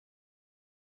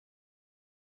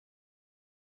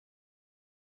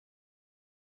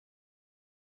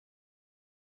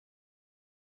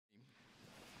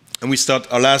And we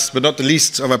start our last but not the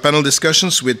least of our panel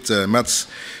discussions with Mats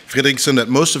Frederiksen, that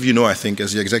most of you know, I think,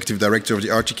 as the Executive Director of the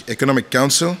Arctic Economic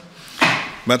Council.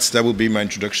 Mats, that will be my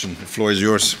introduction. The floor is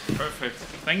yours. Perfect.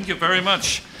 Thank you very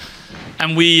much.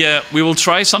 And we will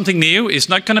try something new. It's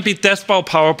not going to be death by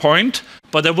PowerPoint,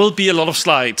 but there will be a lot of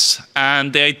slides.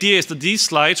 And the idea is that these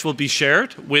slides will be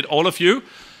shared with all of you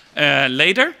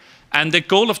later. And the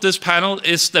goal of this panel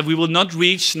is that we will not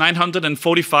reach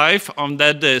 945 on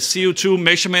that CO2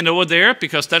 measurement over there,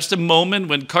 because that's the moment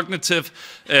when cognitive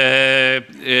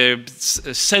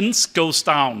sense goes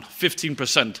down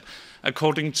 15%,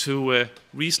 according to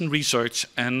recent research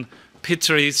and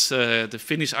Petri's, the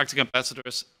Finnish Arctic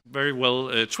ambassador's, very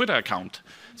well Twitter account.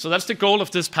 So that's the goal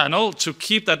of this panel, to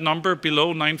keep that number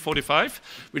below 945,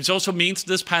 which also means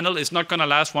this panel is not going to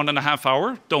last 1.5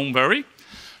 hours, don't worry.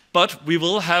 But we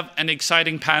will have an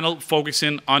exciting panel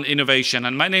focusing on innovation.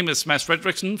 And my name is Mats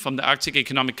Frederiksen from the Arctic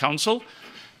Economic Council.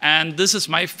 And this is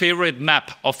my favorite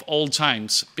map of all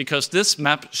times, because this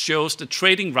map shows the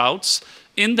trading routes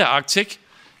in the Arctic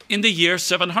in the year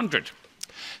 700.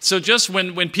 So just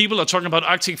when people are talking about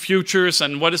Arctic futures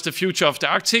and what is the future of the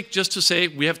Arctic, just to say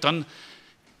we have done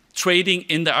trading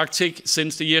in the Arctic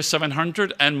since the year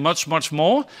 700 and much, much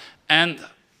more. And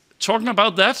talking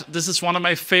about that, this is one of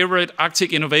my favorite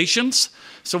Arctic innovations.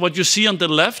 So what you see on the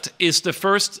left is the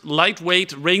first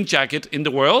lightweight rain jacket in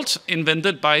the world,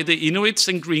 invented by the Inuits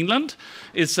in Greenland.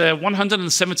 It's a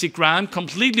 170 gram,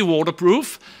 completely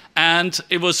waterproof, and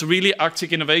it was really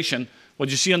Arctic innovation. What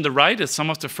you see on the right is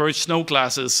some of the first snow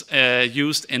glasses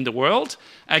used in the world.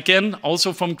 Again,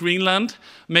 also from Greenland,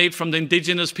 made from the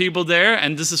indigenous people there,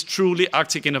 and this is truly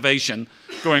Arctic innovation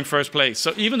going first place.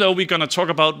 So even though we're going to talk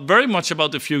about very much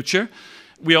about the future,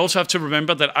 we also have to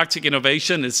remember that Arctic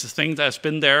innovation is a thing that's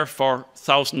been there for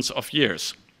thousands of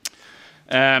years.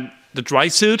 The dry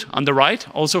suit on the right,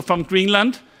 also from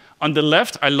Greenland. On the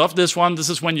left, I love this one. This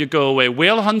is when you go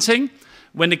whale hunting.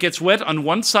 When it gets wet on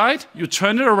one side, you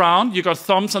turn it around, you got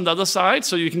thumbs on the other side,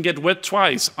 so you can get wet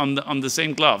twice on the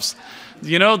same gloves.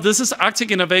 You know, this is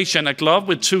Arctic innovation, a glove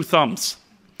with 2 thumbs.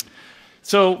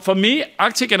 So for me,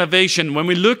 Arctic innovation, when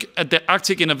we look at the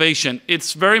Arctic innovation,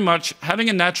 it's very much having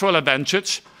a natural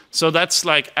advantage. So that's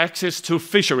like access to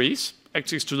fisheries,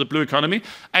 access to the blue economy,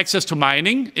 access to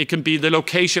mining. It can be the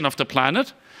location of the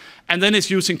planet. And then it's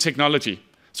using technology.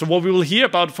 So what we will hear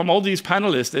about from all these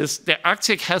panelists is the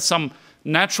Arctic has some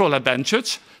natural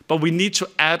advantage, but we need to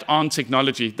add on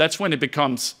technology. That's when it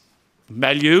becomes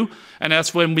value, and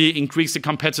that's when we increase the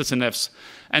competitiveness.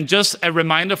 And just a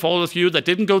reminder for all of you that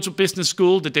didn't go to business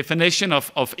school, the definition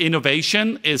of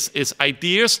innovation is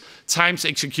ideas times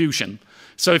execution.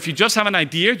 So if you just have an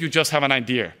idea, you just have an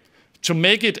idea. To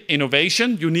make it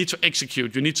innovation, you need to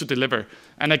execute, you need to deliver.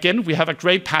 And again, we have a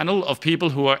great panel of people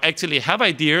who are actually have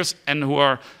ideas and who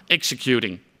are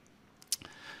executing.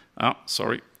 Oh,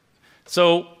 sorry.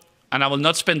 So, and I will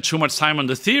not spend too much time on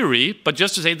the theory, but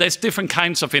just to say there's different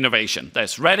kinds of innovation.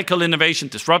 There's radical innovation,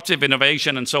 disruptive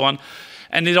innovation, and so on.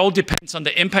 And it all depends on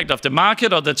the impact of the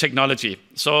market or the technology.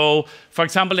 So, for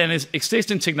example, an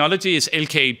existing technology is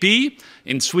LKAB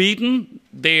in Sweden.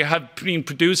 They have been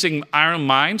producing iron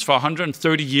mines for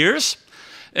 130 years.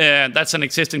 That's an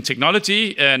existing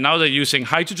technology. Now they're using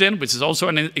hydrogen, which is also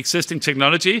an existing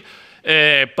technology.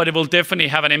 But it will definitely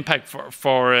have an impact for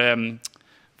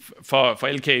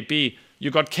LKAB.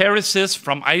 You got Kerecis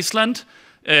from Iceland,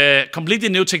 completely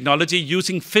new technology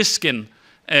using fish skin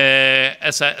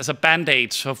as a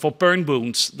band-aid for burn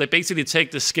wounds. They basically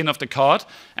take the skin of the cod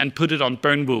and put it on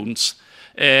burn wounds.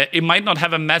 It might not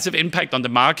have a massive impact on the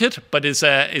market, but it's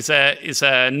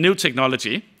a new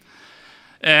technology.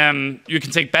 You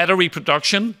can take battery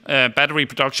production. Battery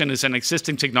production is an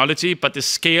existing technology, but the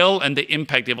scale and the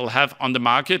impact it will have on the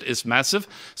market is massive.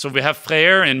 So we have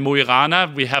Freyr in Mo i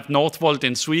Rana, we have Northvolt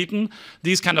in Sweden.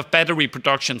 These kind of battery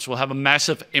productions will have a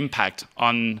massive impact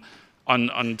on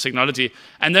technology.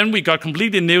 And then we got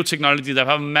completely new technology that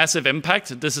have a massive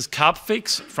impact. This is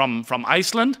Qvist from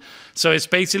Iceland. So it's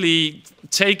basically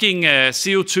taking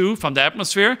CO2 from the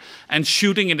atmosphere and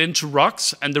shooting it into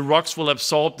rocks, and the rocks will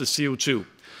absorb the CO2.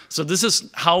 So this is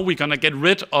how we're going to get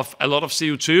rid of a lot of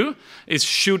CO2, is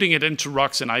shooting it into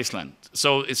rocks in Iceland.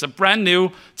 So it's a brand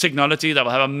new technology that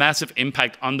will have a massive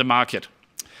impact on the market.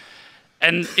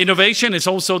 And innovation is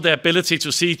also the ability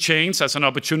to see change as an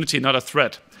opportunity, not a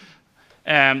threat.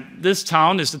 This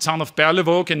town is the town of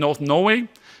Berlevåg in North Norway.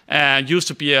 Used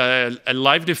to be a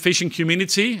lively fishing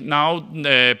community. Now,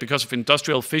 because of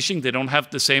industrial fishing, they don't have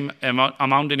the same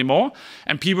amount anymore.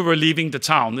 And people were leaving the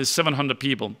town. There's 700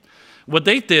 people. What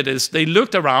they did is they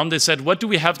looked around, they said, what do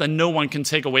we have that no one can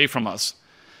take away from us?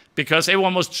 because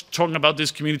everyone was talking about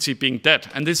this community being dead.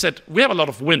 And they said, we have a lot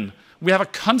of wind. We have a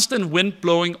constant wind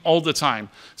blowing all the time.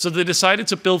 So they decided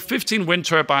to build 15 wind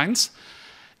turbines.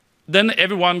 Then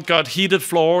everyone got heated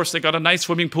floors. They got a nice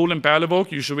swimming pool in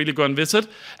Berlevåg. You should really go and visit.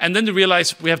 And then they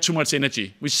realized we have too much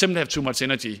energy. We simply have too much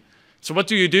energy. So what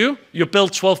do? You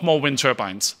build 12 more wind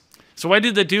turbines. So why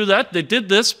did they do that? They did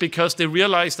this because they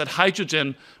realized that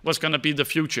hydrogen was going to be the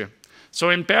future. So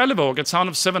in Berlevåg, a town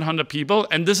of 700 people,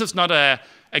 and this is not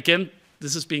again,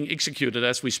 this is being executed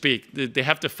as we speak. They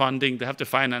have the funding, they have the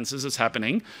finances, this is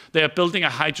happening. They are building a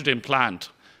hydrogen plant,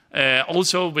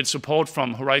 also with support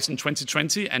from Horizon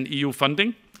 2020 and EU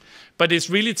funding. But it's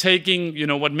really taking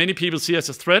what many people see as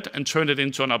a threat and turn it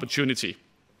into an opportunity.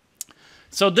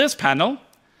 So this panel,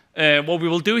 what we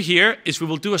will do here is we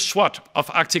will do a SWOT of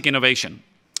Arctic innovation.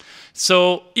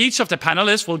 So each of the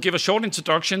panelists will give a short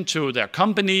introduction to their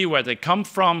company, where they come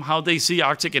from, how they see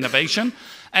Arctic innovation,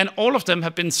 and all of them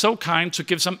have been so kind to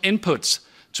give some inputs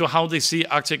to how they see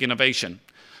Arctic innovation.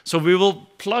 So we will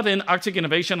plot in Arctic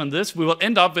innovation on this. We will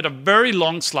end up with a very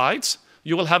long slides.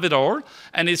 You will have it all,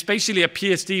 and it's basically a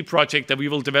PhD project that we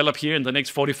will develop here in the next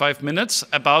 45 minutes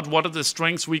about what are the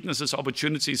strengths, weaknesses,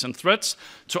 opportunities, and threats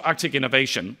to Arctic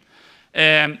innovation.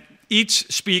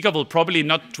 Each speaker will probably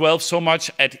not dwell so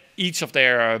much at each of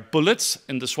their bullets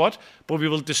in the SWOT, but we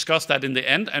will discuss that in the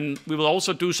end. And we will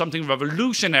also do something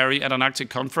revolutionary at an Arctic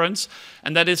conference,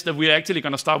 and that is that we're actually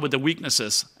going to start with the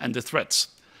weaknesses and the threats.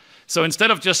 So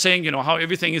instead of just saying, how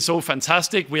everything is so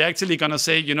fantastic, we're actually going to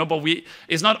say, but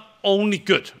it's not only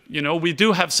good. We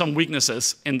do have some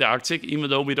weaknesses in the Arctic, even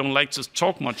though we don't like to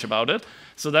talk much about it.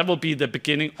 So that will be the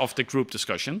beginning of the group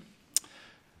discussion.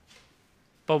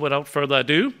 But without further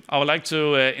ado, I would like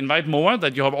to invite Moa,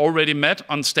 that you have already met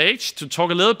on stage, to talk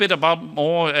a little bit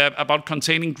about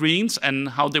containing greens and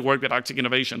how they work with Arctic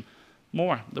innovation.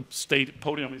 Moa, the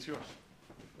podium is yours.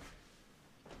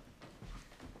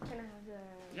 Can I have the...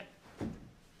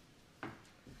 Yeah.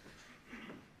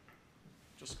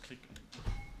 Just click.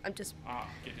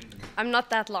 I'm not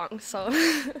that long, so...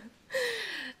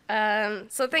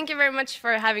 so thank you very much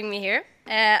for having me here.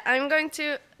 I'm going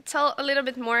to tell a little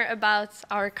bit more about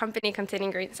our company,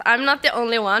 Containing Greens. I'm not the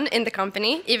only one in the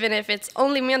company. Even if it's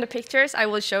only me on the pictures, I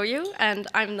will show you, and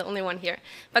I'm the only one here.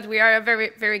 But we are a very,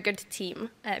 very good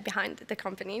team behind the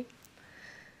company.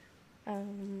 The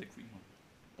green one.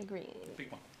 The green. The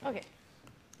big one. Okay.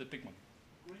 The big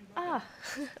one.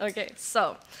 Okay.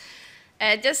 So,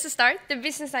 just to start, the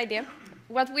business idea.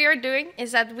 What we are doing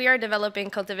is that we are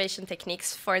developing cultivation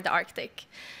techniques for the Arctic.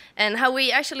 And how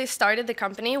we actually started the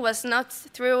company was not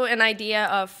through an idea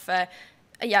of,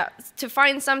 to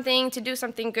find something, to do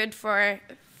something good for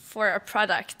a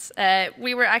product.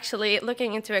 We were actually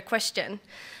looking into a question.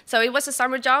 So it was a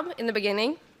summer job in the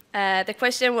beginning. The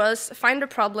question was, find a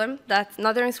problem that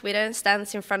northern Sweden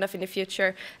stands in front of in the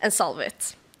future and solve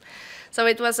it. So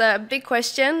it was a big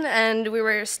question, and we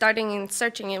were starting in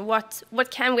searching in what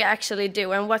can we actually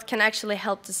do and what can actually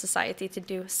help the society to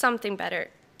do something better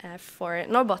for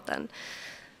Norrbotten.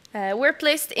 We're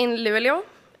placed in Luleå,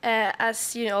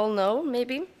 as you all know,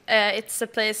 maybe. It's a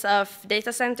place of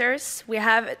data centers. We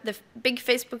have the big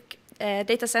Facebook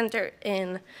data center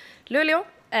in Luleå.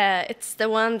 It's the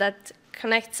one that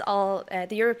connects all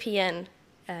the European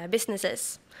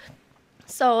businesses.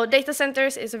 So data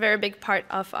centers is a very big part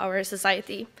of our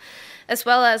society, as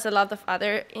well as a lot of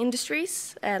other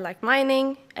industries, like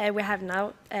mining. We have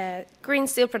now green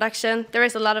steel production. There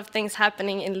is a lot of things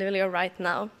happening in Luleå right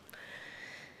now.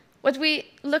 What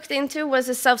we looked into was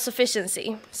a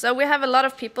self-sufficiency. So we have a lot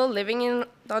of people living in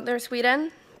northern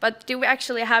Sweden, but do we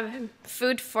actually have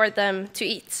food for them to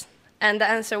eat? And the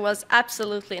answer was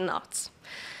absolutely not.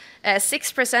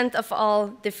 6% of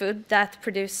all the food that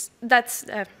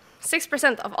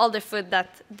 6% of all the food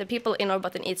that the people in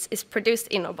Norrbotten eats is produced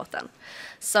in Norrbotten.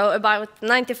 So about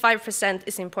 95%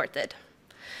 is imported.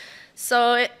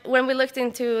 So when we looked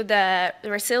into the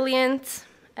resilience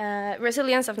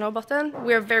of Norrbotten,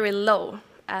 we're very low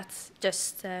at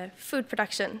just food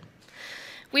production.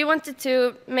 We wanted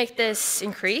to make this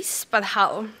increase, but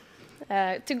how?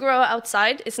 To grow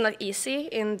outside is not easy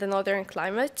in the northern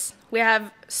climate. We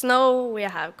have snow, we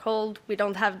have cold, we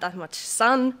don't have that much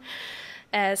sun.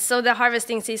 So the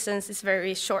harvesting seasons is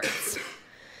very short.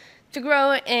 To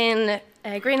grow in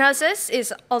greenhouses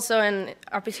is also an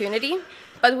opportunity,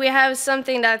 but we have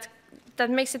something that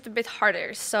makes it a bit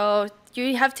harder. So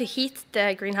you have to heat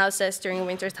the greenhouses during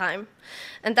winter time,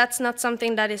 and that's not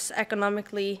something that is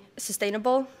economically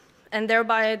sustainable. And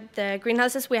thereby the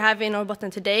greenhouses we have in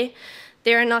Norrbotten today,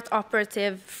 they are not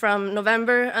operative from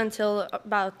November until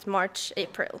about March,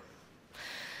 April.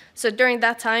 So during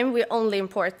that time, we only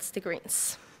import the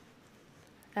greens.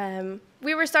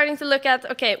 we were starting to look at,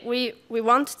 okay, we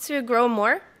want to grow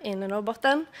more in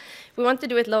Norrbotten. We want to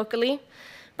do it locally,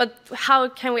 but how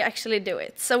can we actually do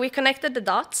it? So we connected the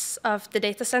dots of the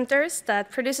data centers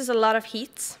that produces a lot of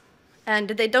heat, and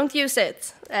they don't use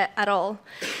it at all.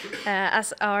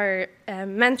 As our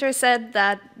mentor said,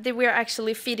 that we are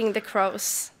actually feeding the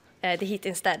crows the heat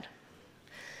instead.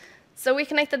 So we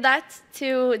connected that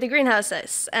to the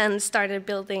greenhouses and started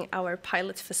building our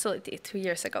pilot facility 2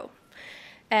 years ago.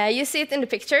 You see it in the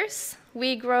pictures.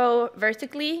 We grow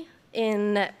vertically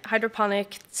in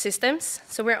hydroponic systems,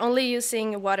 so we're only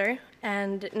using water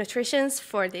and nutrition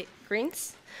for the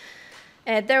greens.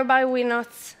 Thereby, we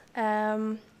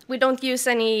don't use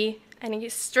any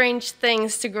strange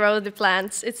things to grow the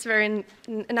plants. It's very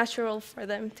natural for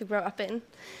them to grow up in.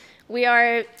 We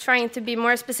are trying to be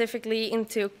more specifically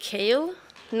into kale,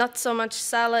 not so much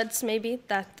salads maybe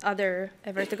that other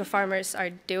vertical farmers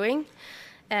are doing,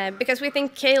 because we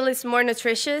think kale is more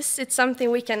nutritious. It's something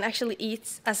we can actually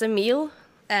eat as a meal.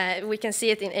 We can see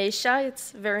it in Asia.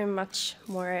 It's very much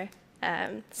more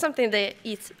something they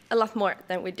eat a lot more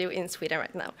than we do in Sweden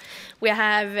right now. We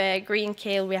have green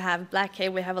kale, we have black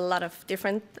kale, we have a lot of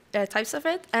different types of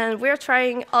it, and we're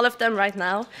trying all of them right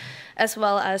now, as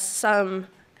well as some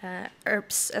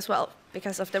herbs as well,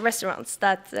 because of the restaurants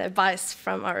that buys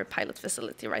from our pilot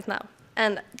facility right now.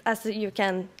 And as you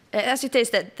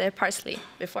tasted the parsley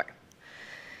before.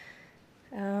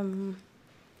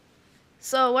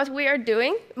 So what we are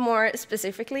doing more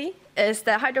specifically is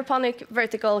the hydroponic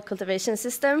vertical cultivation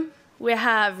system. We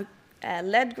have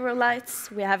LED grow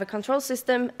lights, we have a control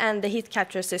system, and the heat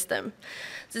capture system.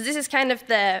 So this is kind of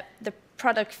the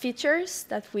product features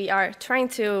that we are trying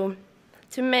to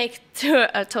make to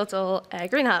a total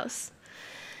greenhouse.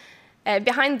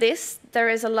 Behind this, there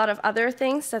is a lot of other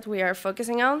things that we are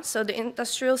focusing on. So the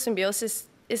industrial symbiosis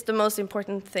is the most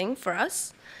important thing for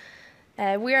us.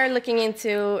 We are looking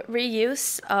into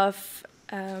reuse of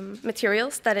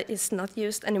materials that is not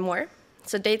used anymore.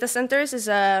 So data centers is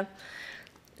a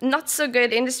not so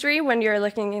good industry when you're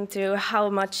looking into how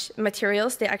much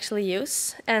materials they actually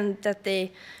use, and that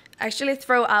they actually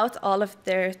throw out all of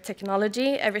their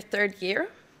technology every 3rd year,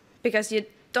 because you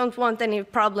don't want any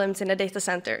problems in a data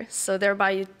center. So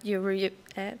thereby you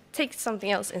take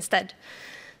something else instead.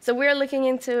 So we're looking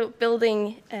into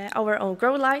building our own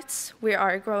grow lights. We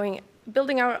are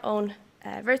building our own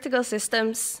vertical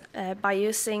systems by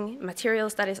using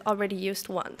materials that is already used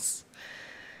once.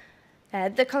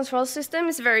 The control system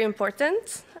is very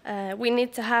important. We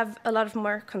need to have a lot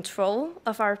more control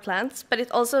of our plants, but it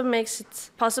also makes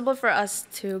it possible for us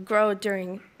to grow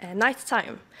during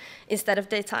nighttime instead of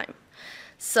daytime.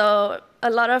 So a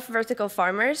lot of vertical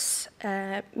farmers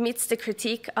meets the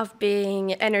critique of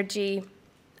being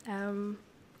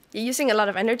using a lot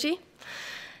of energy.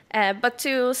 But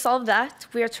to solve that,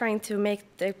 we are trying to make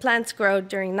the plants grow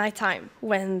during nighttime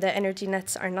when the energy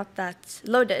nets are not that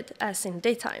loaded as in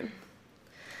daytime.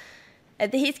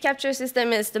 The heat capture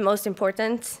system is the most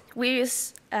important. We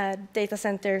use a data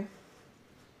center.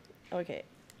 Okay.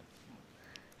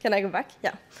 Can I go back?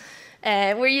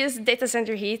 Yeah. We use data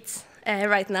center heat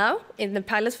right now in the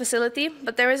pilot facility,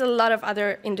 but there is a lot of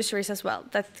other industries as well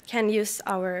that can use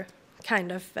our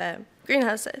kind of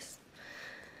greenhouses.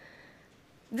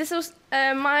 This was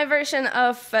my version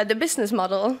of the business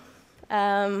model.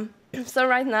 So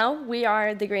right now we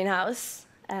are the greenhouse,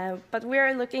 but we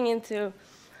are looking into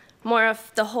more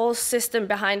of the whole system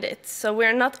behind it. So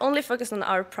we're not only focused on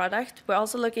our product, we're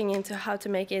also looking into how to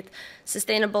make it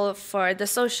sustainable for the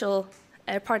social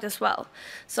part as well.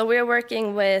 So we're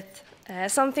working with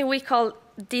something we call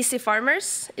DC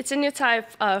farmers. It's a new type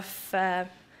of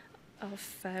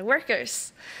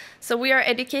workers. So we are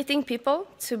educating people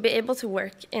to be able to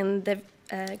work in the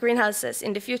greenhouses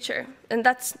in the future. And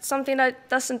that's something that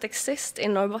doesn't exist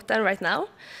in Norrbotten right now.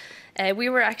 We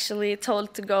were actually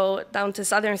told to go down to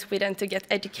southern Sweden to get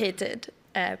educated,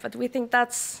 but we think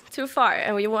that's too far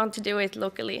and we want to do it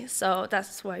locally. So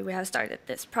that's why we have started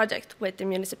this project with the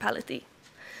municipality.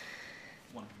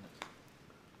 1 minute.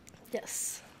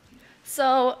 Yes.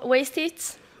 So waste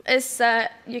heat is,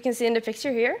 you can see in the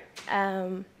picture here.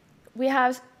 We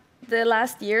have the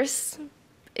last years,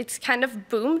 it's kind of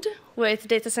boomed with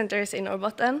data centers in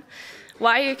Norrbotten.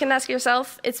 Why, you can ask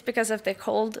yourself, it's because of the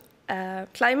cold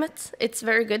climate. It's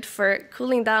very good for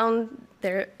cooling down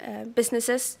their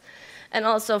businesses and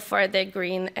also for the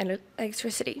green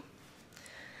electricity.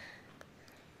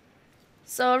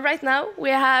 So right now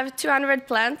we have 200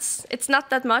 plants. It's not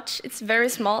that much, it's very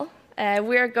small.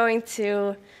 We are going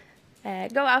to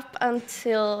go up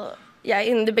until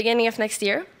in the beginning of next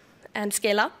year and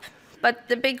scale up. But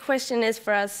the big question is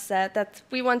for us that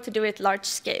we want to do it large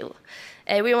scale.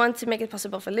 We want to make it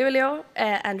possible for Luleå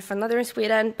and for northern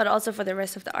Sweden, but also for the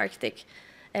rest of the Arctic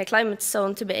climate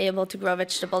zone to be able to grow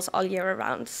vegetables all year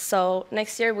round. So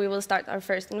next year we will start our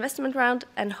first investment round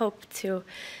and hope to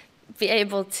be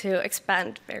able to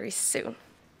expand very soon.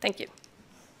 Thank you.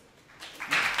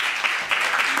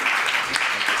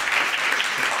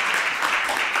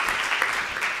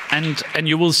 And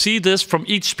you will see this from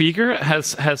each speaker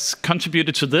has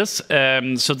contributed to this.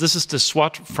 So this is the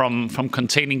SWOT from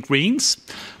Containing Greens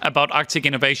about Arctic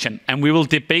innovation. And we will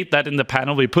debate that in the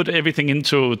panel. We put everything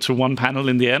into one panel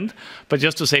in the end. But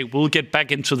just to say, we'll get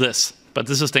back into this. But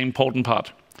this is the important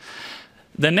part.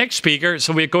 The next speaker,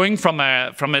 so we're going from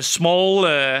a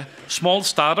small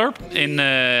startup in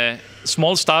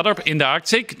the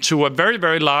Arctic to a very,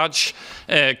 very large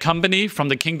company from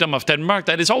the Kingdom of Denmark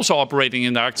that is also operating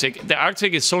in the Arctic. The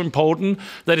Arctic is so important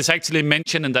that it's actually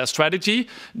mentioned in their strategy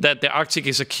that the Arctic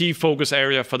is a key focus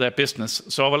area for their business.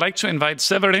 So I would like to invite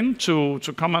Séverin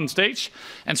to come on stage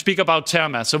and speak about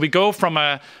Terma. So we go from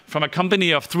a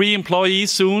company of 3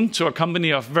 employees soon to a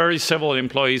company of very several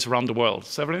employees around the world.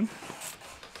 Séverin?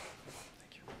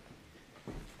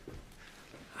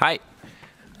 Hi.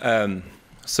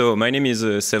 So my name is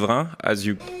Séverin.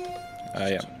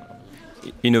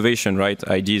 Innovation, right?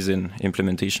 Ideas and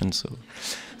implementation.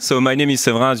 So my name is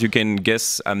Séverin. As you can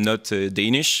guess, I'm not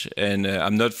Danish, and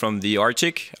I'm not from the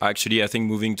Arctic. Actually, I think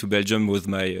moving to Belgium was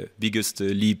my biggest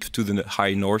leap to the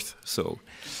high north. So,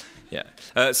 yeah.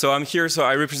 So I'm here. So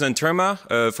I represent Terma.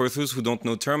 For those who don't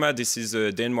know Terma, this is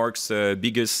Denmark's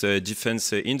biggest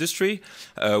defense industry.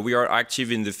 We are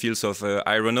active in the fields of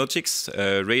aeronautics,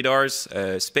 radars,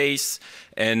 space,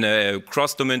 and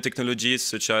cross-domain technologies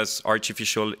such as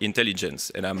artificial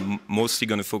intelligence. And I'm mostly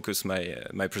going to focus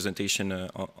my presentation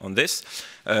on this.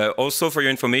 Also, for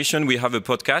your information, we have a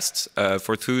podcast.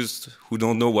 For those who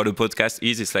don't know what a podcast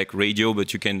is, it's like radio,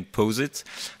 but you can pause it.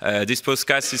 This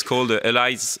podcast is called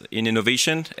Allies in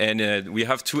Innovation, and we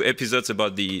have 2 episodes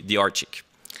about the Arctic.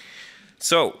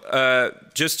 So,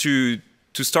 just to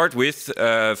start with,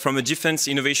 from a defense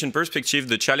innovation perspective,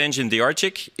 the challenge in the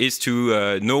Arctic is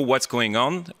to know what's going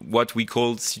on, what we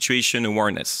call situation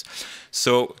awareness.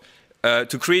 So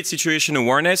to create situation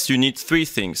awareness, you need 3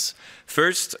 things.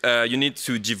 First, you need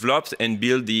to develop and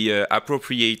build the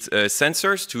appropriate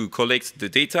sensors to collect the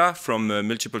data from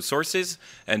multiple sources.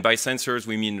 And by sensors,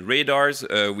 we mean radars,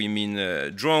 we mean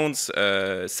drones,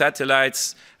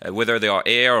 satellites, whether they are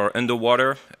air or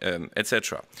underwater,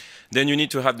 etc. Then you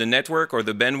need to have the network or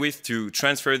the bandwidth to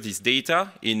transfer this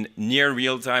data in near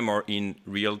real time or in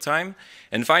real time.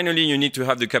 And finally, you need to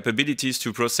have the capabilities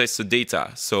to process the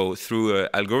data, so through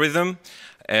algorithm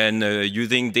and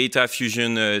using data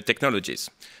fusion technologies.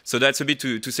 So that's a bit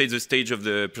to set the stage of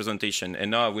the presentation.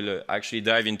 And now I will actually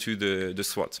dive into the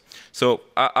SWOT. So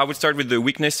I will start with the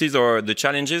weaknesses or the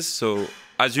challenges. So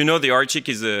as you know, the Arctic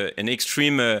is an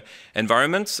extreme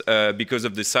environment because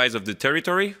of the size of the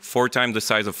territory, 4 times the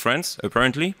size of France,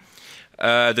 apparently.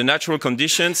 The natural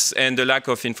conditions and the lack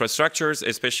of infrastructures,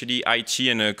 especially IT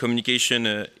and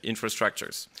communication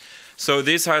infrastructures. So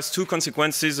this has 2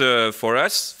 consequences for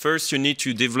us. First, you need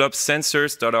to develop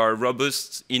sensors that are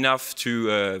robust enough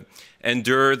to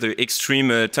endure the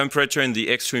extreme temperature and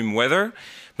the extreme weather.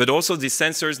 But also these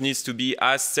sensors need to be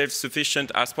as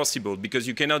self-sufficient as possible, because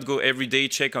you cannot go every day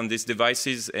check on these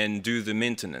devices and do the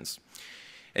maintenance.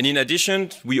 And in addition,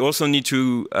 we also need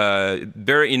to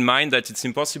bear in mind that it's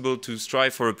impossible to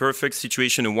strive for a perfect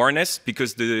situation awareness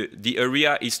because the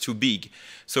area is too big.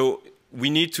 So we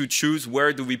need to choose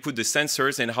where do we put the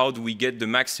sensors and how do we get the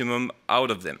maximum out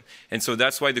of them. And so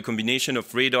that's why the combination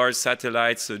of radars,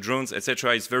 satellites, drones,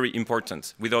 etc. is very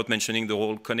important, without mentioning the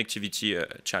whole connectivity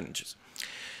challenges.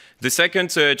 The second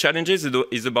challenge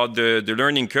is about the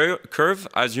learning curve.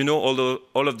 As you know,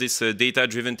 all of these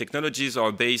data-driven technologies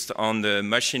are based on the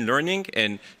machine learning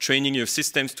and training your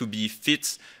systems to be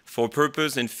fit for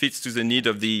purpose and fits to the need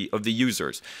of the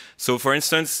users. So for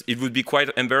instance, it would be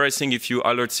quite embarrassing if your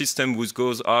alert system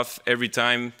goes off every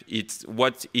time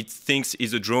what it thinks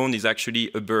is a drone is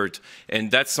actually a bird. And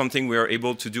that's something we are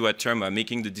able to do at Terma,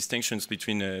 making the distinctions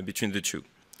between the 2.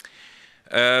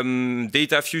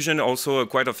 Data fusion also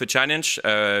quite of a challenge.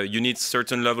 You need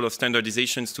certain level of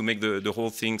standardizations to make the whole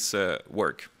things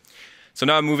work. So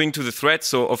now I'm moving to the threats.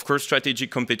 So of course,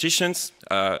 strategic competitions.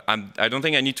 I don't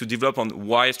think I need to develop on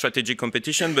why strategic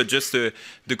competition, but just the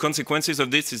consequences of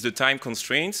this is the time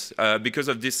constraints. Because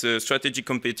of this strategic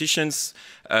competitions,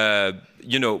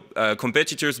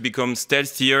 competitors become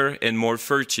stealthier and more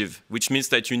furtive, which means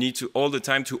that you need to all the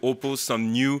time to oppose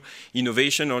some new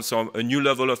innovation or a new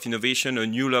level of innovation, a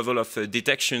new level of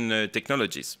detection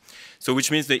technologies. So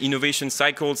which means the innovation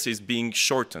cycles is being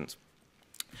shortened.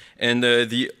 And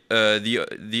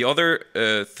the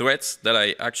other threats that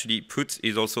I actually put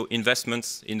is also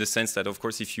investments, in the sense that, of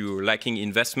course, if you're lacking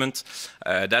investment,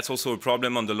 that's also a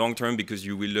problem on the long term, because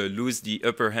you will lose the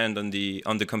upper hand on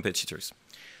the competitors.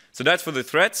 So that's for the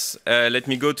threats. Let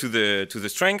me go to the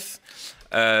strength.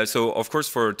 So, of course,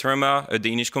 for Terma, a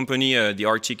Danish company, the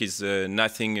Arctic is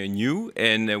nothing new.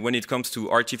 And when it comes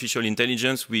to artificial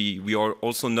intelligence, we are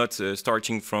also not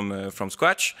starting from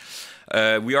scratch.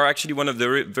 We are actually one of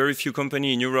the very few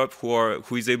companies in Europe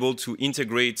who is able to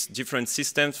integrate different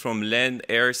systems from land,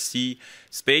 air, sea,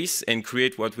 space, and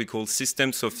create what we call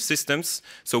systems of systems.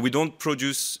 So we don't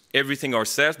produce everything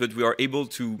ourselves, but we are able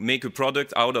to make a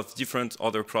product out of different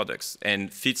other products and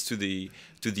fits to the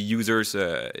user's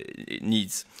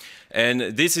needs. And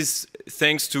this is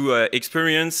thanks to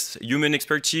experience, human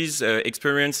expertise,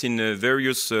 experience in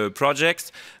various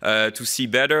projects to see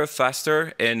better,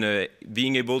 faster, and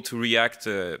being able to react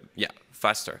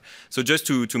faster. So just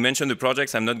to mention the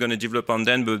projects, I'm not going to develop on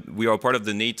them, but we are part of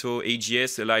the NATO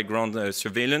AGS, Allied Ground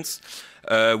Surveillance.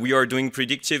 We are doing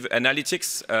predictive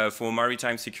analytics for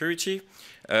maritime security.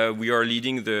 We are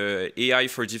leading the AI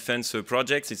for Defense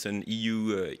project. It's an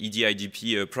EU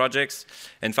EDIDP project.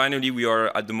 And finally, we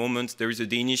are, at the moment, there is a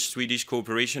Danish-Swedish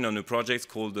cooperation on a project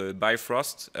called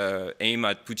Bifrost, aimed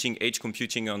at putting edge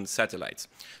computing on satellites.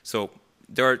 So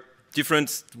there are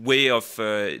different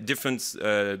different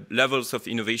levels of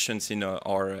innovations in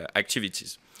our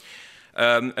activities.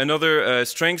 Another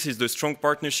strength is the strong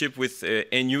partnership with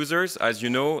end users. As you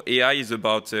know, AI is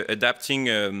about adapting,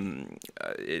 the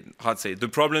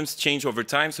problems change over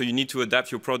time, so you need to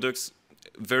adapt your products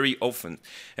very often.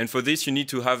 And for this, you need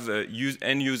to have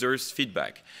end users'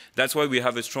 feedback. That's why we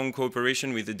have a strong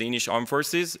cooperation with the Danish Armed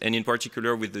Forces, and in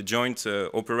particular with the Joint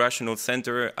Operational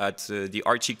Center at the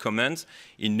Arctic Command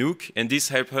in Nuuk, and this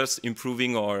helps us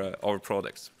improving our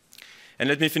products. And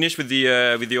let me finish with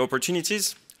the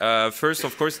opportunities. First,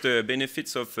 of course, the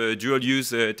benefits of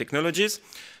dual-use technologies.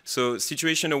 So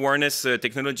situation awareness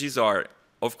technologies are,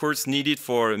 of course, needed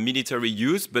for military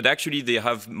use, but actually they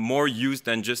have more use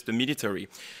than just the military.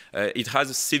 It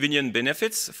has civilian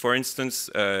benefits, for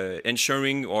instance,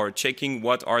 ensuring or checking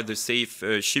what are the safe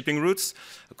shipping routes,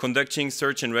 conducting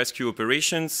search and rescue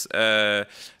operations,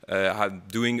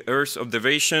 doing Earth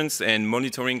observations, and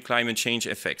monitoring climate change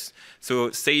effects.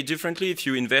 So, say differently, if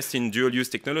you invest in dual-use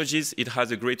technologies, it has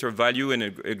a greater value and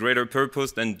a greater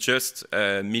purpose than just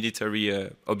military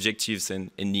objectives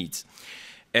and needs.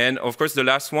 And of course, the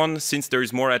last one, since there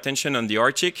is more attention on the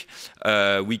Arctic,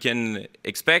 we can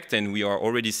expect, and we are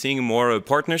already seeing more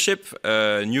partnership,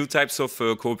 new types of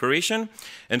cooperation.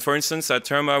 And for instance, at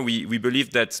Terma, we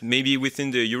believe that maybe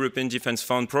within the European Defence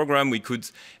Fund program, we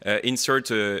could insert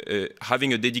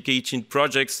having a dedicated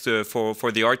project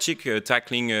for the Arctic,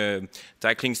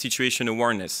 tackling situation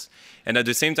awareness. And at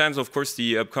the same time, of course,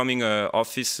 the upcoming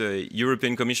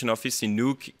European Commission office in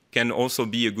Nuuk can also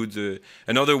be a good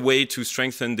another way to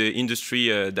strengthen the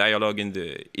industry dialogue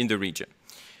in the region.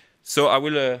 So I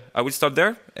will stop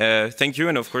there. Thank you,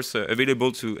 and of course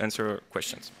available to answer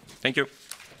questions. Thank you.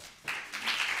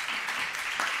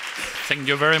 Thank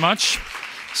you very much.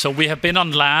 So we have been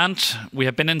on land, we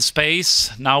have been in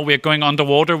space. Now we are going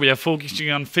underwater. We are focusing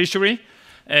on fishery.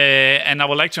 And I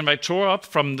would like to invite Tor up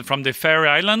from the Faroe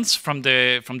Islands, from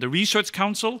the Research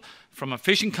Council, from a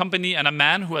fishing company, and a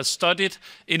man who has studied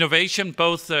innovation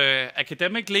both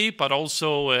academically but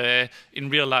also in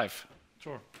real life.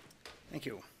 Tor. Thank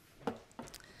you.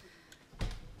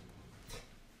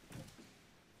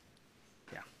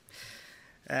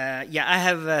 Yeah, I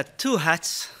have two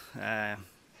hats.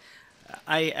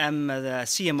 I am the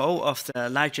CMO of the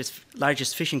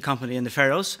largest fishing company in the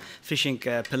Faroes, fishing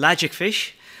pelagic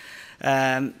fish,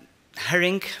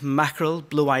 herring, mackerel,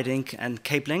 blue whiting, and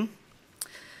capelin.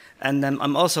 And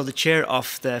I'm also the chair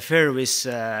of the Faroese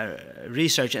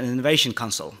Research and Innovation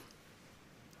Council.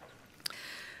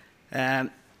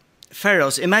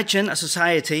 Faroes, imagine a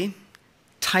society,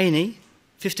 tiny,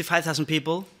 55,000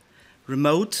 people,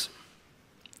 remote,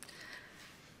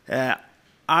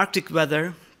 Arctic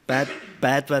weather,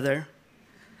 bad weather,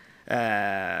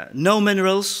 no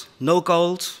minerals, no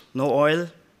gold, no oil,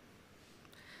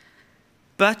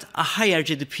 but a higher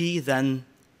GDP than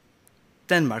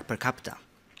Denmark per capita.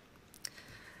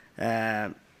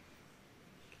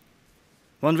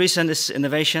 One reason is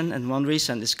innovation, and one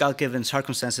reason is God-given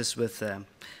circumstances with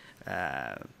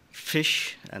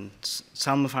fish and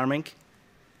salmon farming.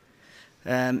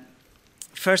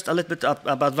 First, a little bit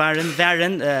about Væren.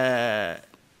 Væren,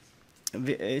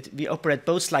 we operate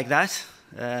boats like that.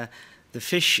 The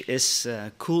fish is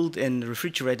cooled in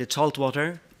refrigerated salt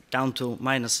water down to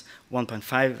minus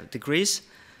 1.5 degrees.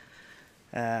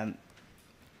 And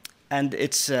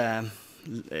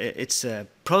it's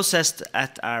processed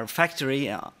at our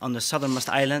factory on the southernmost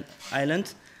island,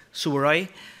 Suðuroy.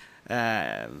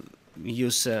 We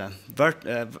use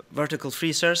vertical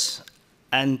freezers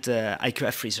and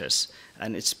IQF freezers,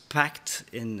 and it's packed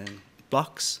in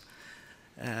blocks.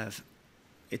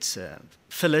 It's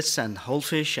fillets and whole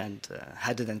fish and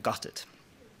headed and gutted.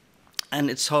 And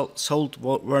it's sold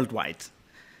worldwide.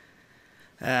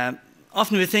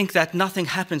 Often we think that nothing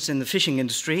happens in the fishing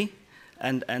industry,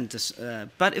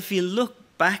 but if we look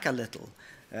back a little,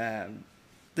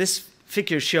 this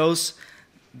figure shows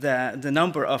the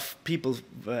number of people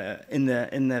in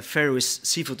the Faroese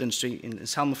seafood industry, in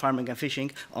salmon farming and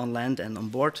fishing, on land and on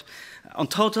board. On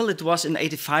total, it was in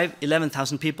 '85,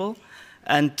 11,000 people.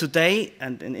 And today,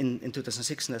 and in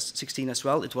 2016 as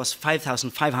well, it was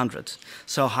 5,500.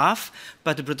 So half,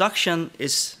 but the production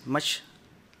is much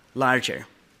larger.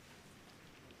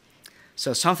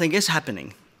 So something is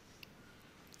happening.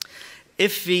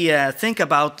 If we think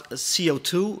about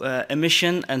CO2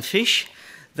 emission and fish,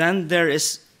 then there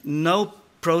is no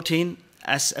protein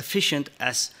as efficient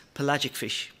as pelagic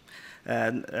fish.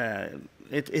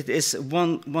 It is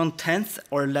one tenth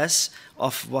or less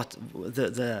of what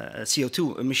the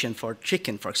CO2 emission for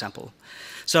chicken, for example.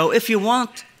 So if you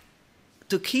want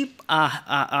to keep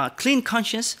a clean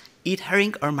conscience, eat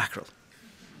herring or mackerel.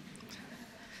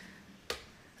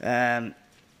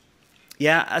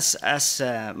 Yeah, as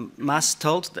Mas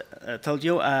told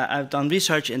you, I've done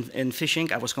research in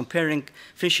fishing. I was comparing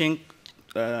fishing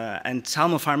and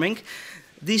salmon farming.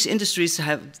 These industries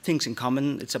have things in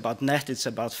common. It's about net, it's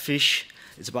about fish,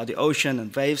 it's about the ocean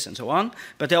and waves and so on,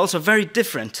 but they're also very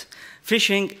different.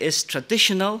 Fishing is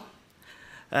traditional.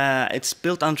 It's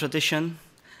built on tradition,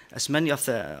 as many of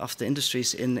the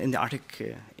industries in the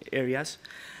Arctic areas.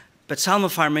 But salmon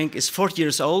farming is 40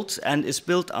 years old and is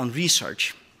built on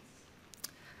research.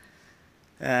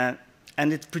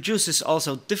 And it produces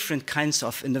also different kinds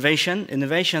of innovation.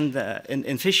 Innovation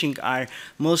in fishing are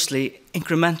mostly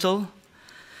incremental,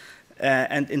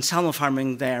 and in salmon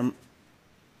farming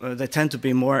they tend to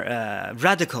be more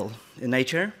radical in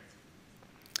nature.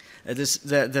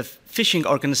 The fishing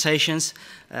organizations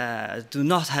do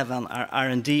not have an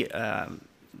R&D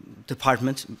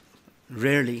department,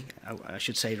 rarely, I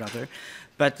should say rather,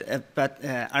 but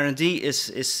R&D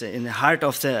is in the heart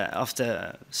of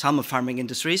the salmon farming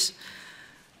industries,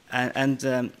 and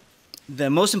the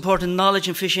most important knowledge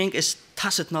in fishing is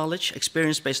tacit knowledge,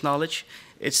 experience-based knowledge.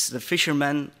 It's the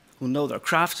fishermen who know their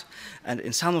craft, and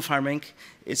in salmon farming,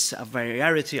 it's a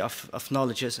variety of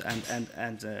knowledges,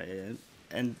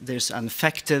 and there's an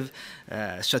effective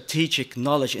strategic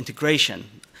knowledge integration.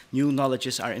 New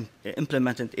knowledges are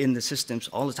implemented in the systems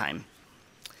all the time.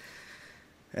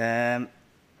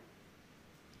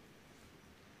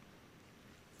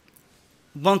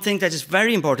 One thing that is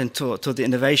very important to the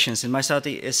innovations in my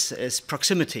study is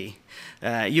proximity.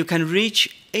 You can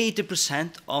reach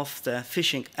 80% of the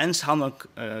fishing and salmon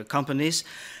companies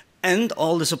and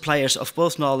all the suppliers of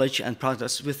both knowledge and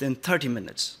products within 30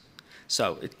 minutes.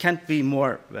 So it can't be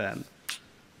more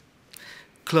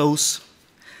close.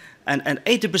 And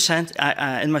 80%,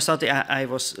 in my study, I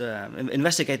was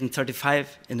investigating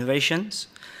 35 innovations,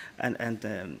 and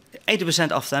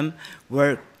 80% of them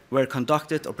were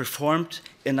conducted or performed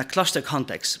in a cluster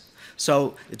context.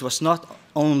 So it was not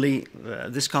only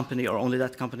this company or only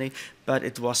that company, but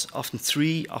it was often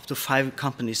 3 up to 5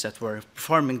 companies that were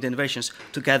performing the innovations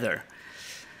together.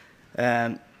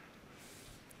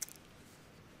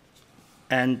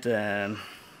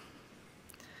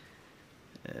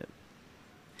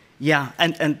 Yeah,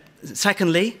 and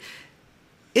secondly,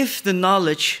 if the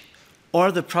knowledge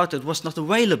or the product was not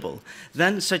available,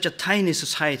 then such a tiny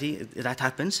society, that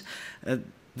happens,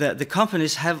 the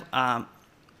companies have a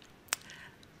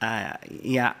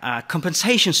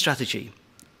compensation strategy,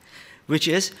 which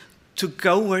is to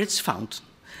go where it's found.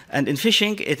 And in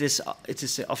fishing, it is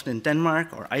often in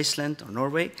Denmark or Iceland or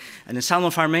Norway. And in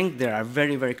salmon farming, there are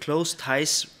very, very close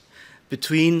ties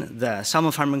between the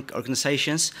salmon farming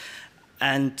organizations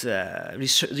and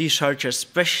researchers,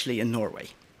 especially in Norway.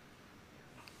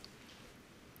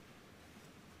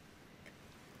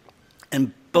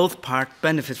 And both parts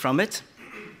benefit from it.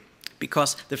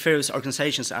 because the Faroese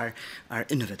organizations are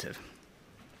innovative.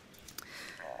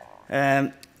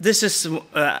 This is,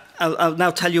 I'll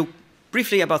now tell you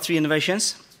briefly about 3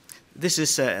 innovations. This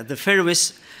is the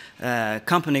Faroese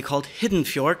company called Hidden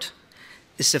Fjord.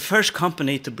 It's the first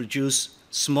company to produce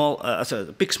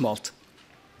big smolt.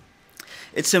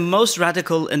 It's the most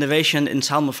radical innovation in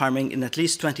salmon farming in at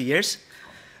least 20 years,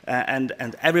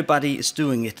 and everybody is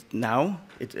doing it now.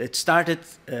 It started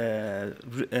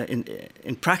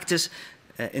in practice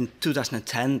in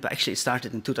 2010, but actually it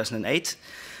started in 2008.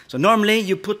 So normally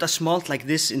you put a smolt like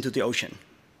this into the ocean.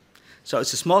 So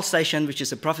it's a small station, which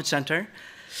is a profit center,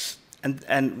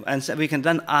 and so we can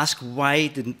then ask, why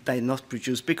didn't they not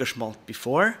produce bigger smolt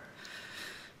before?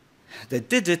 They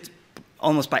did it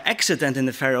almost by accident in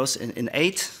the Faroes in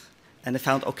 8, and they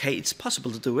found, okay, it's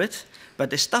possible to do it, but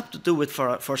they stopped to do it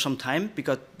for some time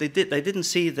because they didn't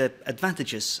see the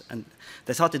advantages, and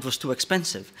they thought it was too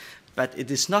expensive. But it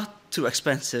is not too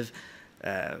expensive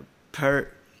per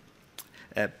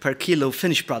kilo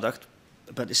finished product,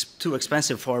 but it's too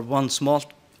expensive for one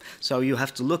smolt. So you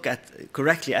have to look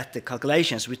correctly at the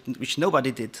calculations, which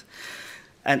nobody did.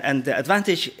 And the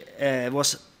advantage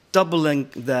was doubling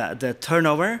the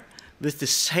turnover with the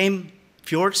same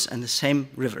fjords and the same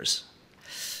rivers.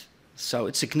 So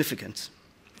it's significant.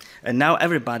 And now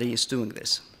everybody is doing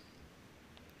this.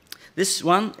 This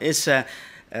one is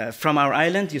from our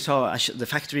island. You saw the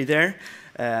factory there.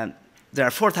 There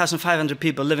are 4,500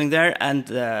 people living there,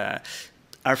 and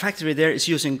our factory there is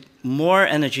using more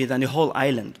energy than the whole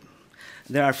island.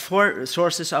 There are 4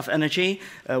 sources of energy: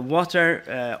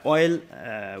 water, oil,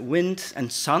 wind,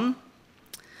 and sun.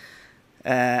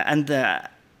 And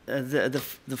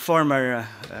the former,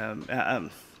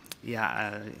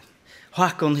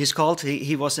 Hoecke, he's called.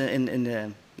 He was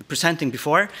in presenting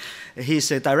before. He's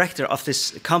a director of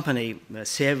this company,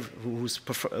 Séverin, who's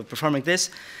performing this.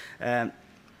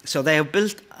 So they have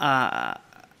built a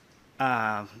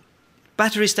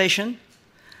battery station,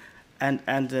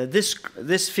 and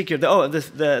this figure,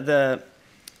 the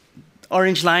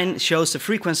orange line shows the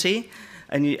frequency,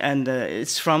 and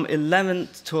it's from 11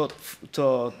 to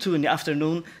 2 in the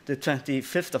afternoon, the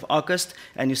 25th of August,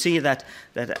 and you see that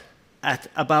at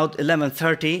about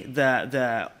 11:30,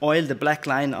 the oil, the black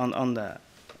line on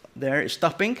there is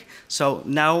stopping. So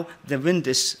now the wind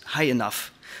is high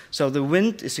enough. So the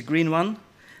wind is a green one,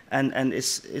 and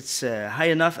it's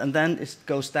high enough, and then it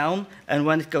goes down. And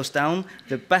when it goes down,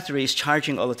 the battery is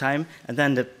charging all the time, and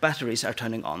then the batteries are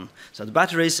turning on. So the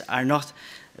batteries are not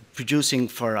producing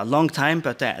for a long time,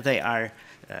 but they are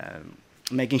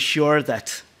making sure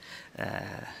that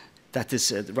that is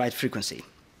the right frequency.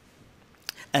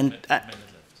 And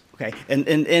okay,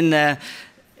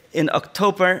 in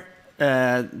October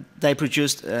they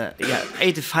produced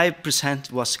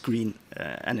 85% was green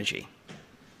energy.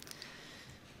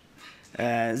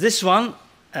 This one,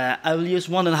 I will use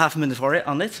 1.5 minutes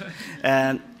on it.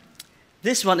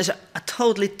 This one is a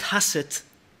totally tacit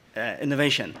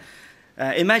innovation.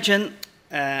 Imagine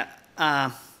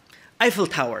Eiffel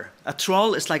Tower. A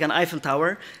troll is like an Eiffel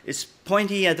Tower. It's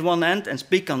pointy at one end and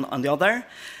big on the other.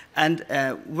 And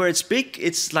where it's big,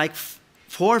 it's like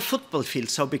 4 football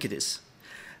fields, so big it is.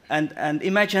 And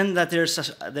imagine that there's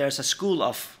a school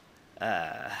of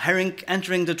herring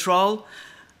entering the trawl,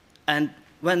 and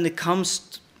when it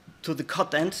comes to the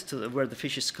cut end, to where the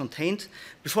fish is contained,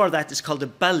 before that it's called the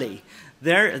belly.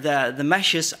 There, the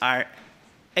meshes are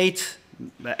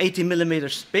 80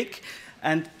 millimeters big,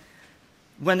 and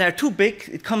when they're too big,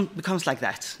 it becomes like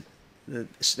that.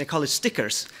 They call it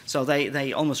stickers, so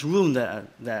they almost ruin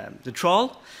the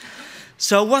trawl.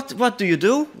 So what do you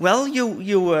do? Well,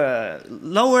 you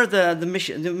lower the mesh,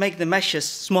 you make the meshes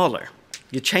smaller.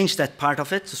 You change that part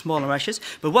of it to smaller meshes.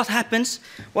 But what happens?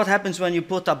 What happens when you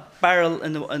put a barrel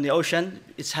in the ocean?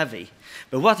 It's heavy.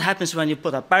 But what happens when you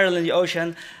put a barrel in the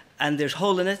ocean and there's a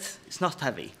hole in it? It's not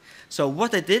heavy. So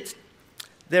what they did,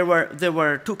 there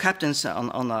were 2 captains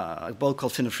on a boat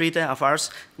called Finnefride of ours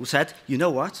who said, you know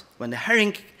what? When the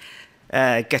herring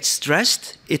gets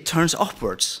stressed, it turns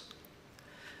upwards.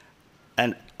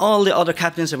 And all the other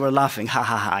captains were laughing, ha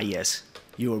ha ha, yes,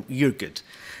 you're good.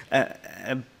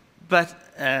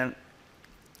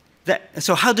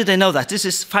 So how did they know that? This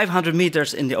is 500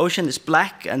 meters in the ocean, it's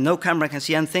black, and no camera can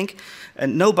see anything,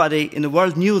 and nobody in the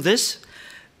world knew this,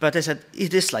 but they said,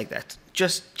 it is like that.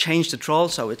 Just change the trawl,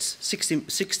 so it's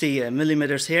 60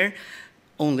 millimeters here,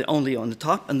 only on the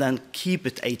top, and then keep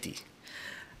it 80.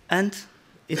 And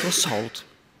it was sold.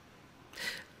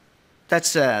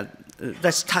 That's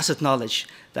tacit knowledge,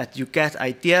 that you get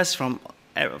ideas from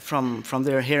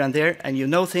there, here and there, and you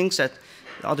know things that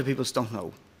other people don't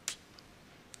know.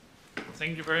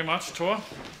 Thank you very much, Tor.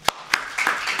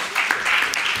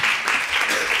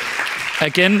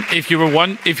 Again, if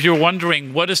you're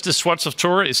wondering what is the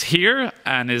Schwarzkopf is here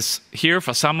and is here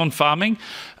for salmon farming,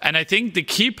 and I think the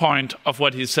key point of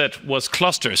what he said was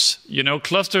clusters. You know,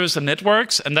 clusters and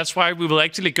networks, and that's why we will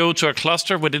actually go to a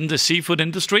cluster within the seafood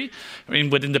industry, I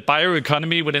mean, within the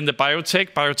bioeconomy, within the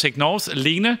Biotech North.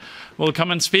 Line will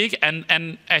come and speak,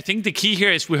 and I think the key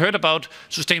here is we heard about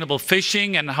sustainable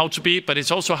fishing and how to be, but it's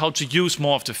also how to use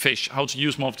more of the fish, how to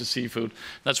use more of the seafood.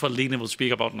 That's what Line will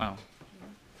speak about now.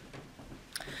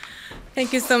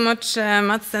 Thank you so much,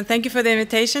 Mats, and thank you for the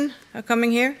invitation for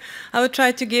coming here. I will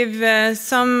try to give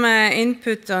some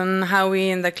input on how we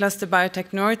in the Cluster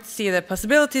Biotech North see the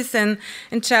possibilities and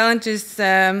challenges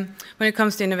when it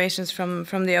comes to innovations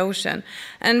from the ocean.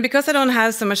 And because I don't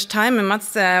have so much time, and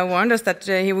Mats warned us that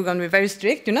he was going to be very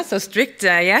strict. You're not so strict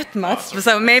yet, Mats,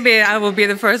 so maybe I will be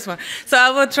the first one. So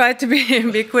I will try to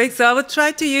be quick. So I will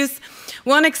try to use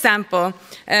one example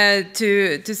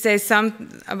to say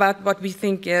something about what we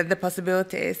think the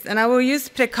possibility is. And I will use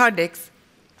Precardix,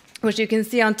 which you can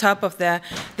see on top of the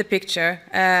picture,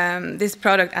 this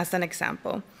product as an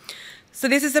example. So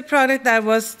this is a product that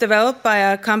was developed by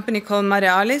a company called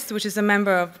Marealis, which is a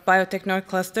member of Biotech North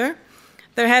Cluster.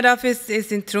 Their head office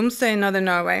is in Tromsø in northern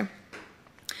Norway.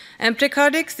 And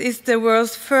Precardix is the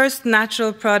world's first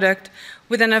natural product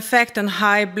with an effect on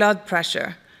high blood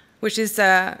pressure, which is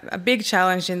a big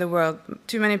challenge in the world,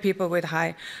 too many people with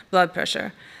high blood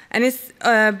pressure. And it's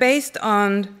based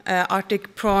on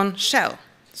Arctic prawn shell,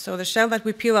 so the shell that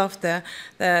we peel off the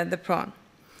prawn.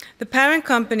 The parent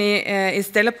company is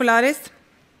Stella Polaris,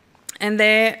 and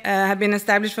they have been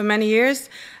established for many years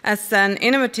as an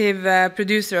innovative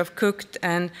producer of cooked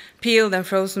and peeled and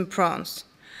frozen prawns.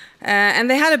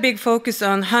 And they had a big focus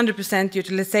on 100%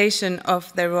 utilization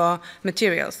of their raw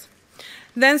materials.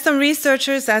 Then some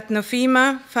researchers at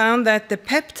Nofima found that the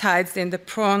peptides in the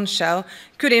prawn shell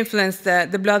could influence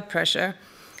the blood pressure.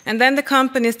 And then the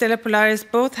company Stella Polaris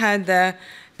both had the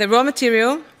raw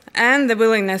material and the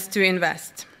willingness to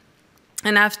invest.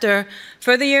 And after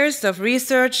further years of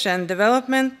research and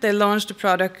development, they launched the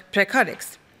product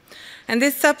Precardix. And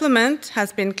this supplement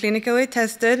has been clinically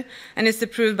tested and is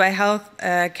approved by Health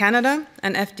Canada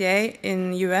and FDA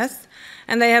in US.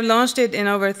 And they have launched it in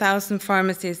over 1,000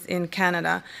 pharmacies in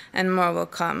Canada, and more will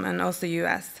come, and also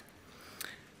US.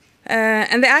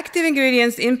 And the active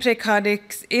ingredients in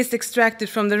Precardix is extracted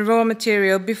from the raw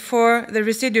material before the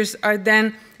residues are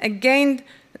then again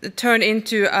turned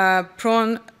into a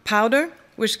prawn powder,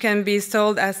 which can be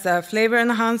sold as a flavor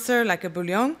enhancer, like a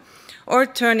bouillon, or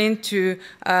turned into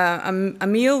a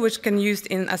meal, which can be used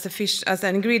as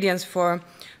an ingredient for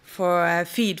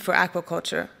feed for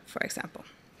aquaculture, for example.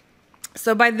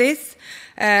 So by this,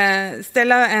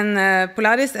 Stella and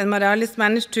Polaris and Marealis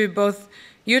managed to both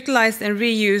utilize and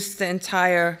reuse the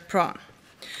entire prawn.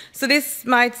 So this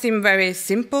might seem very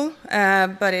simple,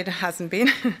 but it hasn't been.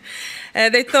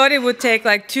 They thought it would take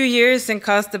like 2 years and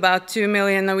cost about 2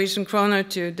 million Norwegian kroner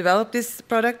to develop this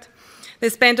product. They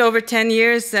spent over 10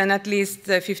 years and at least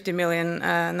 50 million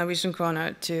Norwegian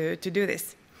kroner to do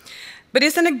this. But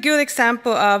isn't a good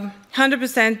example of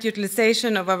 100%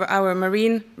 utilization of our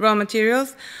marine raw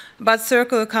materials, about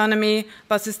circular economy,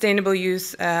 about sustainable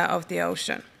use of the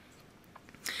ocean.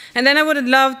 And then I would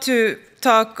love to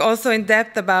talk also in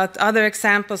depth about other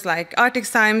examples like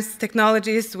ArcticZymes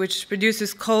Technologies, which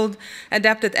produces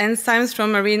cold-adapted enzymes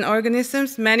from marine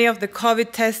organisms. Many of the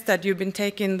COVID tests that you've been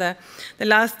taking the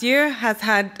last year has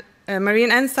had marine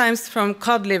enzymes from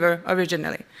cod liver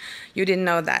originally. You didn't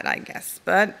know that, I guess,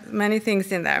 but many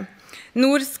things in there.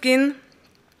 Norskin,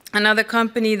 another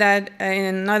company that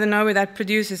in northern Norway that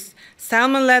produces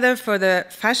salmon leather for the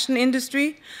fashion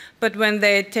industry, but when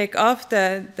they take off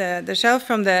the shell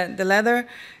from the leather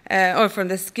or from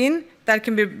the skin, that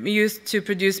can be used to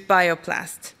produce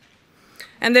bioplast.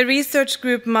 And the research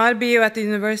group Marbio at the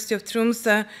University of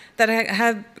Tromsø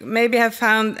that maybe have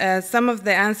found some of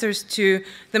the answers to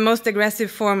the most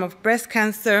aggressive form of breast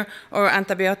cancer or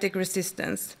antibiotic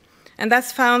resistance. And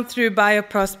that's found through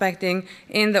bioprospecting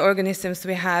in the organisms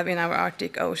we have in our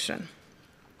Arctic Ocean.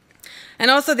 And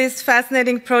also this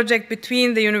fascinating project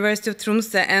between the University of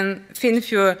Tromsø and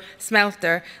Finnfjord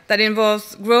smelter that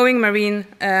involves growing marine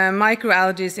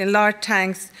microalgae in large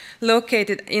tanks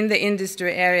located in the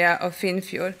industry area of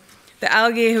Finnfjord. The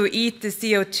algae who eat the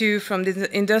CO2 from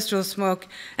the industrial smoke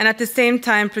and at the same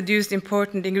time produce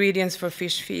important ingredients for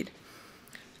fish feed.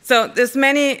 So there's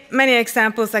many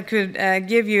examples I could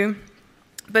give you,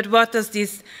 but what does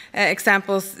these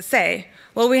examples say?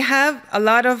 Well, we have a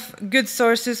lot of good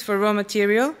sources for raw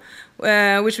material,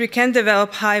 which we can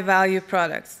develop high-value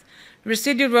products.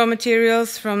 Residual raw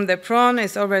materials from the prawn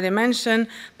is already mentioned,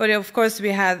 but of course we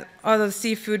had other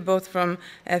seafood both from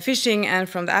fishing and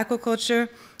from the aquaculture,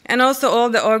 and also all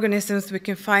the organisms we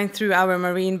can find through our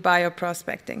marine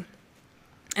bioprospecting.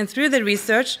 And through the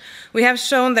research, we have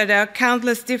shown that there are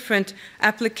countless different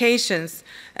applications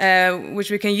which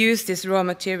we can use this raw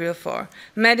material for.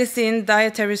 Medicine,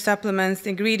 dietary supplements,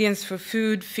 ingredients for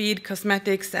food, feed,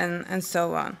 cosmetics, and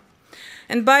so on.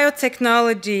 And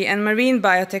biotechnology and marine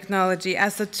biotechnology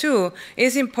as a tool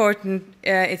is important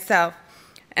itself,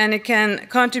 and it can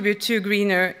contribute to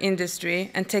greener industry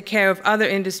and take care of other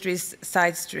industries'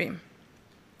 side stream.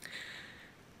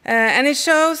 And it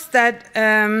shows that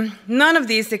none of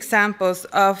these examples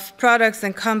of products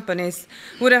and companies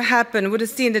would have happened, would have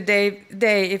seen the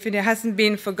day if it hasn't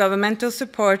been for governmental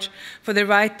support, for the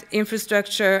right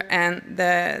infrastructure and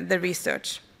the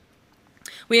research.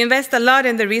 We invest a lot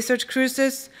in the research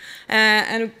cruises,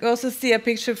 and we also see a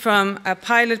picture from a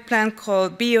pilot plant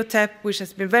called Biotech, which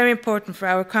has been very important for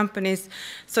our companies,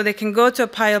 so they can go to a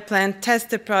pilot plant, test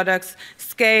the products,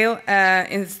 scale,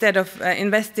 instead of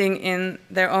investing in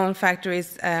their own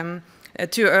factories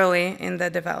too early in the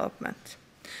development.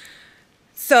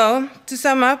 So, to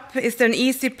sum up, is there an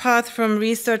easy path from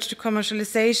research to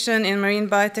commercialization in marine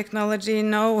biotechnology?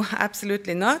 No,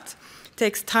 absolutely not.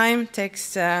 Takes time,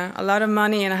 takes a lot of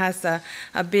money, and has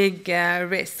a big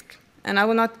risk. And I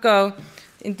will not go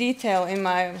in detail in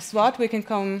my SWOT. We can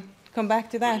come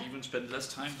back to that. You even spend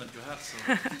less time than you have,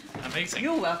 so amazing.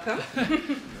 You're welcome.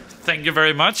 Thank you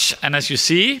very much. And as you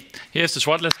see, here's the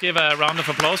SWOT. Let's give a round of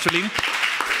applause to Line.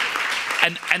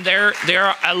 And there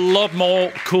are a lot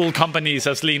more cool companies,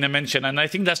 as Lena mentioned, and I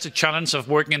think that's the challenge of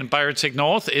working in Biotech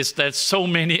North, is there's so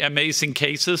many amazing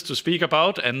cases to speak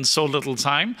about and so little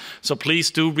time, so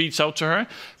please do reach out to her.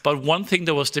 But one thing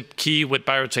that was the key with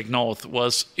Biotech North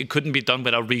was it couldn't be done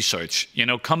without research. You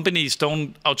know, companies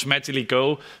don't automatically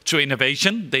go to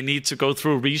innovation, they need to go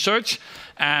through research.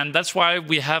 And that's why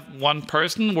we have one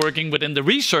person working within the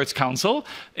Research Council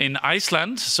in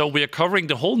Iceland. So we are covering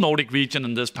the whole Nordic region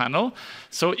in this panel.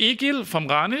 So Egill from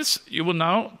RANNIS, you will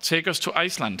now take us to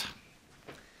Iceland.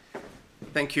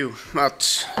 Thank you,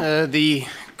 Mats. The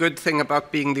good thing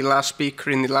about being the last speaker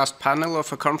in the last panel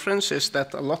of a conference is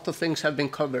that a lot of things have been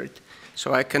covered.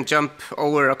 So I can jump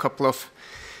over a couple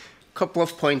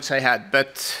of points I had,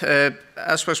 but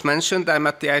as was mentioned, I'm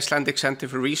at the Icelandic Center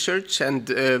for Research, and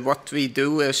what we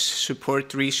do is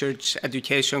support research,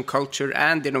 education, culture,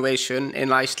 and innovation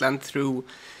in Iceland through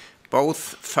both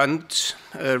funds,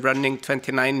 running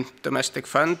 29 domestic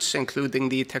funds, including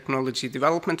the Technology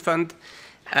Development Fund,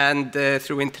 and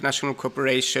through international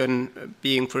cooperation,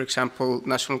 being, for example,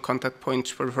 national contact points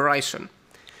for Horizon.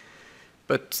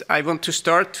 But I want to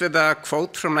start with a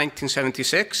quote from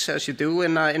 1976, as you do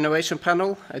in an innovation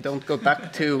panel. I don't go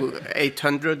back to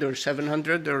 800 or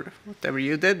 700 or whatever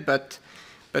you did, but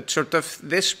sort of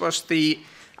this was the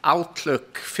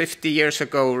outlook 50 years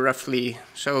ago, roughly.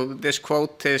 So this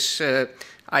quote is,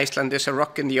 Iceland is a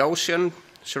rock in the ocean,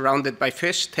 surrounded by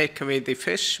fish. Take away the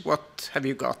fish, what have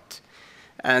you got?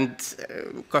 And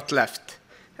got left.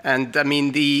 And I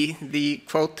mean, the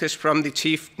quote is from the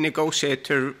chief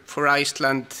negotiator for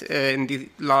Iceland in the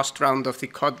last round of the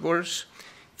Cod Wars,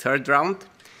 third round,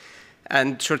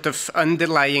 and sort of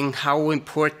underlying how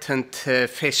important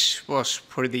fish was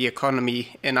for the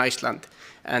economy in Iceland.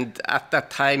 And at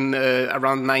that time,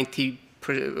 around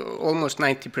almost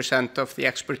 90% of the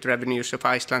export revenues of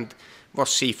Iceland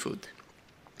was seafood.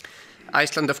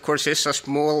 Iceland, of course, is a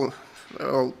small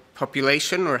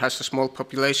population, or has a small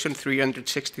population,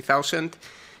 360,000.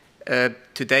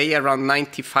 Today, around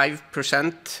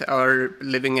 95% are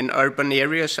living in urban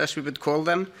areas, as we would call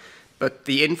them. But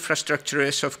the infrastructure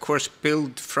is, of course,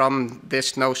 built from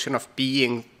this notion of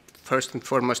being, first and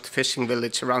foremost, fishing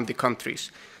village around the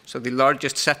countries. So the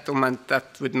largest settlement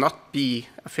that would not be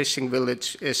a fishing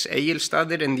village is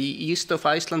Egilsstaðir in the east of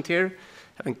Iceland here,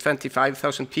 having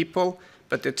 25,000 people.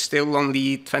 But it's still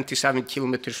only 27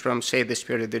 kilometers from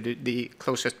Seyðisfjörður, the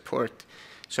closest port.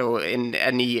 So in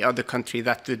any other country,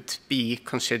 that would be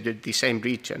considered the same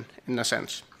region, in a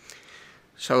sense.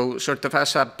 So sort of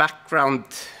as a background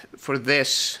for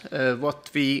this, what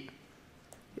we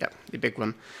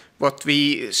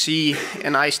see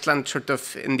in Iceland sort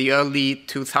of in the early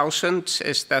 2000s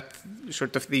is that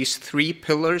sort of these three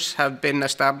pillars have been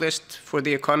established for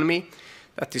the economy.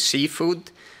 That is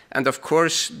seafood. And of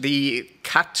course, the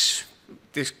catch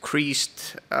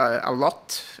decreased a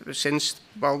lot since,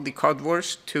 well, the Cod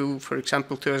Wars to, for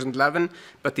example, 2011,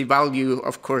 but the value,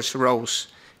 of course, rose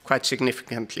quite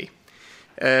significantly.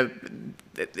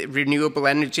 Renewable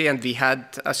energy, and we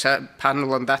had a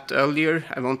panel on that earlier.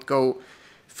 I won't go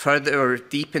further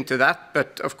deep into that,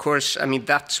 but of course, I mean,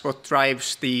 that's what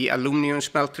drives the aluminum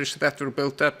smelters that were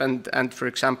built up, and for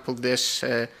example, this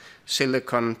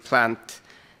silicon plant,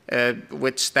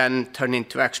 which then turn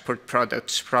into export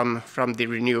products from the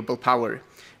renewable power.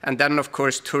 And then, of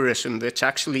course, tourism, which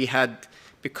actually had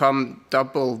become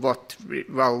double what,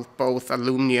 well, both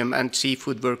aluminum and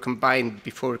seafood were combined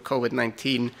before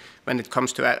COVID-19 when it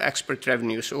comes to export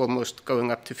revenues, almost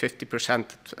going up to 50%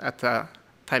 at a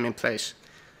time and place.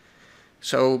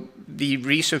 So the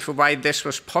reason for why this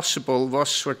was possible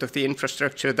was sort of the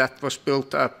infrastructure that was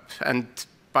built up, and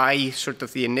by sort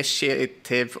of the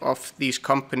initiative of these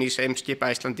companies, Eimskip,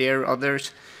 Icelandair,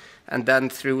 others, and then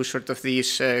through sort of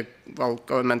these, well,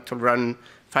 governmental-run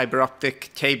fiber optic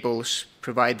cables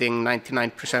providing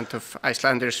 99% of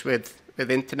Icelanders with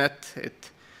internet. It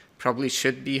probably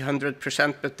should be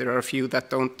 100%, but there are a few that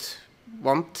don't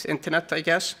want internet, I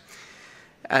guess.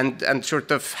 And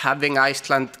sort of having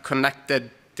Iceland connected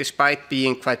despite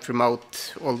being quite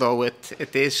remote, although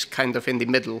it is kind of in the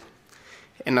middle,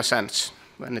 in a sense,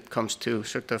 when it comes to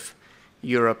sort of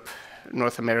Europe,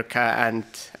 North America,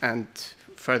 and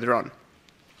further on.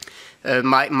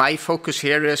 My focus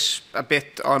here is a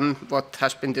bit on what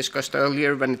has been discussed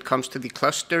earlier when it comes to the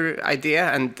cluster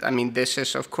idea. And I mean, this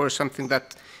is, of course, something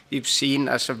that we've seen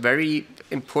as a very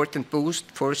important boost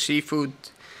for seafood,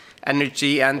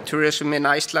 energy, and tourism in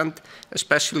Iceland,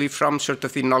 especially from sort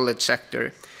of the knowledge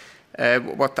sector.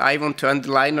 What I want to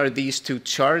underline are these two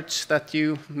charts that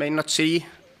you may not see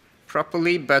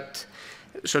properly, but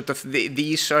sort of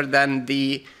these are then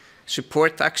the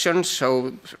support actions.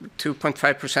 So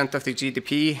 2.5% of the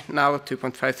GDP now,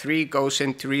 2.53, goes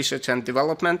into research and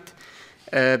development.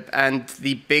 And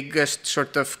the biggest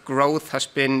sort of growth has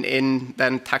been in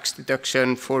then tax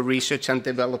deduction for research and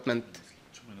development.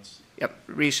 Yep,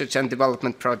 research and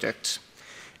development projects.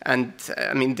 And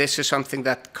I mean, this is something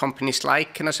that companies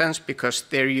like, in a sense, because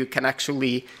there you can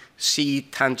actually see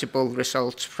tangible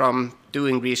results from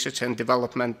doing research and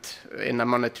development in a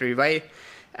monetary way.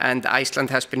 And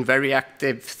Iceland has been very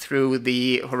active through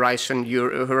the Horizon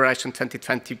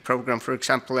 2020 program, for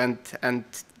example, and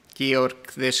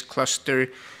Georg, this cluster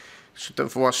sort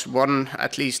of was one,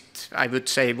 at least I would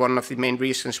say, one of the main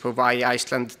reasons for why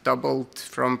Iceland doubled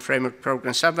from Framework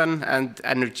Program 7, and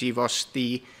energy was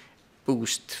the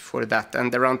boost for that.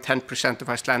 And around 10% of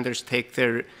Icelanders take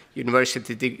their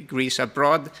university degrees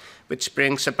abroad, which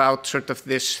brings about sort of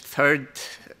this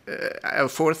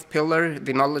fourth pillar,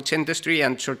 the knowledge industry,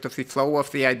 and sort of the flow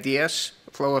of ideas.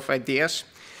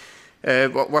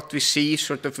 What we see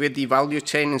sort of with the value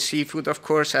chain in seafood, of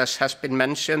course, as has been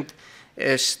mentioned,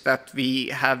 is that we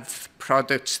have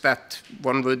products that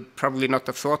one would probably not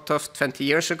have thought of 20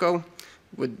 years ago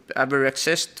would ever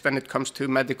exist when it comes to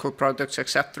medical products,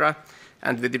 etc.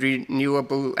 And with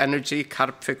renewable energy,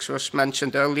 Carbfix was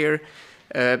mentioned earlier,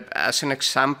 as an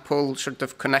example, sort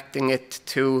of connecting it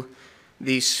to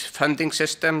these funding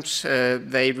systems.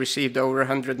 They received over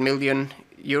 100 million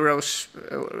euros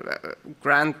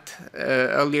grant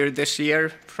earlier this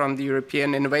year from the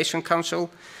European Innovation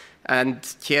Council. And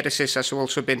Qvist has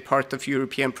also been part of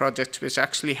European projects which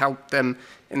actually help them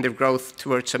in their growth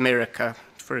towards America,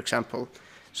 for example.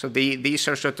 So these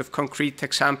are sort of concrete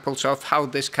examples of how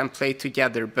this can play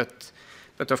together. But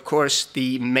of course,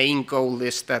 the main goal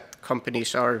is that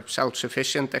companies are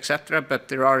self-sufficient, etc. But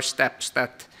there are steps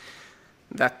that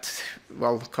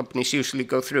well, companies usually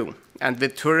go through. And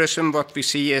with tourism, what we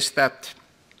see is that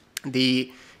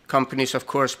the companies, of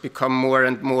course, become more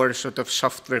and more sort of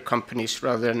software companies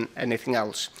rather than anything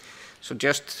else. So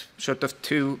just sort of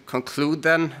to conclude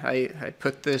then, I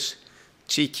put this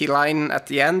cheeky line at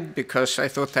the end because I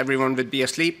thought everyone would be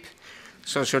asleep.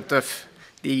 So sort of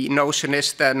the notion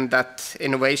is then that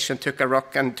innovation took a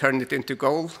rock and turned it into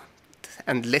gold,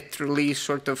 and literally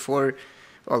sort of for,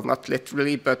 well, not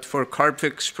literally, but for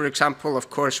Carbfix, for example, of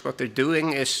course, what they're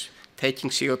doing is taking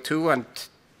CO2 and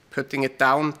putting it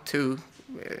down to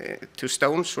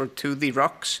stones or to the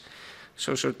rocks.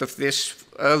 So sort of this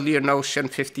earlier notion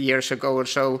 50 years ago or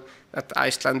so that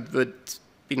Iceland would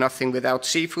be nothing without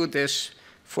seafood is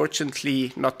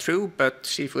fortunately not true, but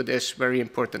seafood is very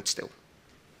important still.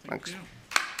 Thanks.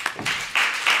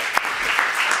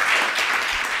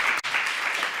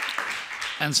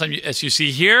 And so, as you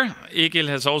see here, Egill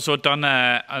has also done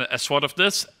a SWOT of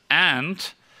this,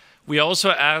 and we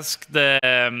also asked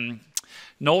the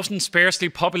northern sparsely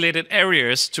populated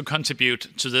areas to contribute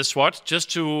to this SWOT,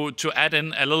 just to add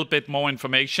in a little bit more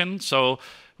information. So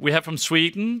we have from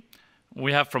Sweden,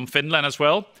 we have from Finland as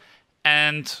well,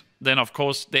 and then of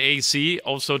course the AC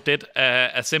also did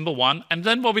a simple one. And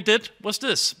then what we did was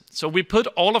this. So we put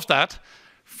all of that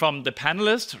from the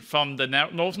panelists, from the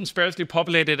northern sparsely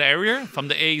populated area, from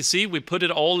the AEC. We put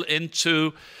it all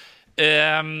into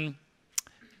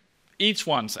each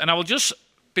one. And I will just,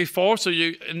 before, so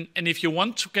you, and if you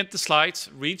want to get the slides,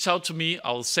 reach out to me,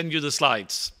 I'll send you the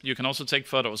slides. You can also take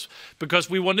photos. Because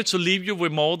we wanted to leave you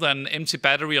with more than empty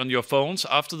battery on your phones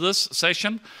after this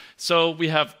session. So we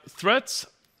have threats,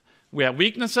 we have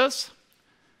weaknesses,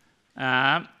 we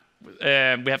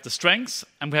have the strengths,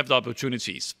 and we have the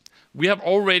opportunities. We have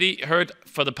already heard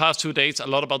for the past 2 days a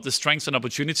lot about the strengths and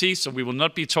opportunities, so we will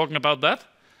not be talking about that.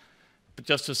 But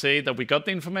just to say that we got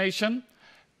the information,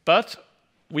 but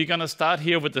we're going to start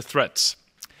here with the threats.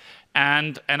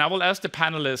 And I will ask the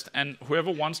panelists, and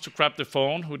whoever wants to grab the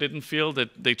phone, who didn't feel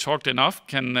that they talked enough,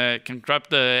 can grab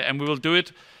the, and we will do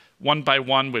it one by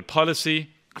one with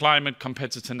policy, climate,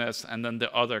 competitiveness, and then the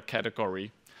other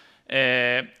category.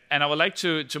 And I would like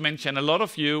to mention, a lot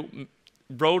of you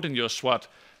wrote in your SWOT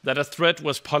that a threat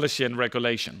was policy and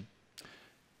regulation.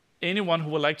 Anyone who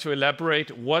would like to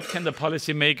elaborate, what can the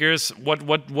policymakers,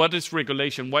 what is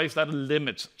regulation? Why is that a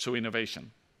limit to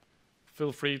innovation?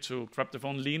 Feel free to grab the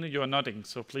phone. Line, you are nodding,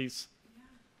 so please.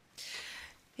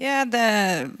 Yeah,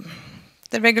 the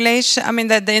regulation, I mean,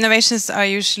 the innovations are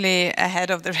usually ahead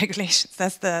of the regulations.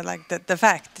 That's the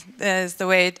fact. That's the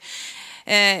way it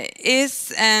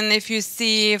is. And if you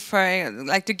see,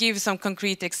 to give some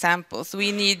concrete examples,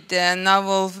 we need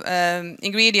novel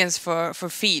ingredients for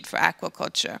feed, for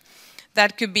aquaculture.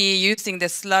 That could be using the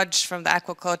sludge from the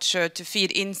aquaculture to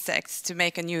feed insects to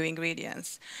make a new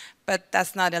ingredients. But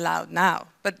that's not allowed now.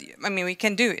 But I mean, we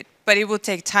can do it, but it will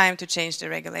take time to change the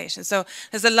regulation. So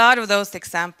there's a lot of those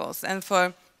examples. And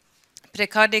for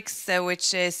Precardix,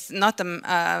 which is not a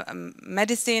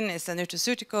medicine, it's a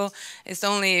nutraceutical, it's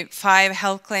only 5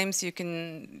 health claims you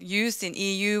can use in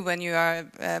EU when you are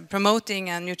promoting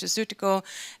a nutraceutical.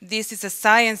 This is a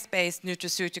science-based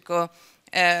nutraceutical,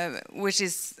 which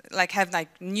is have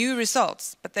new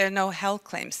results, but there are no health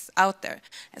claims out there.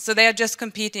 So they are just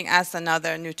competing as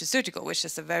another nutraceutical, which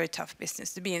is a very tough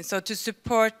business to be in. So to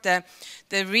support the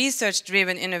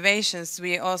research-driven innovations,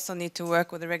 we also need to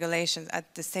work with the regulations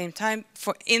at the same time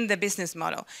in the business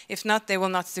model. If not, they will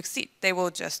not succeed. They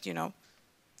will just,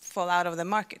 fall out of the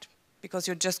market because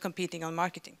you're just competing on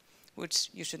marketing, which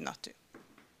you should not do.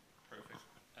 Perfect.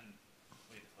 And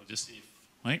wait, I'll just see if,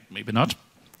 wait, maybe not.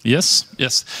 Yes,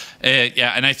 yes.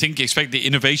 Yeah, and I think the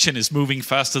innovation is moving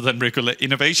faster than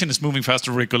innovation is moving faster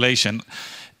than regulation.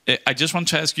 I just want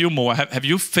to ask you more. Have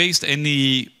you faced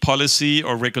any policy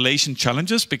or regulation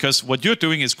challenges? Because what you're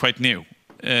doing is quite new,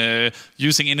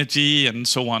 using energy and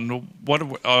so on.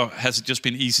 Or has it just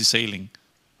been easy sailing?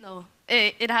 No,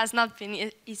 it has not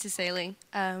been easy sailing.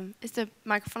 Is the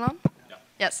microphone on? Yeah.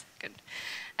 Yes, good.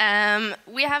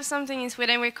 We have something in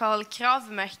Sweden we call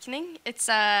kravmärkning. It's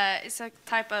a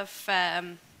type of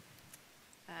saturation.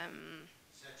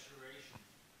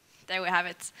 There we have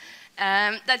it.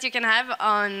 That you can have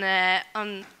on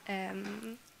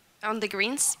the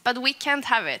greens, but we can't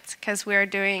have it because we are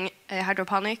doing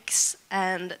hydroponics,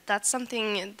 and that's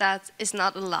something that is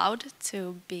not allowed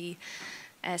to be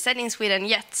set in Sweden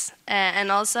yet.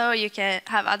 And also you can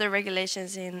have other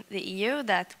regulations in the EU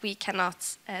that we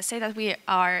cannot say that we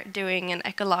are doing an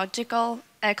ecological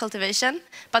cultivation,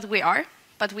 but we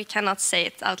cannot say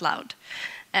it out loud.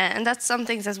 And that's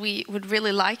something that we would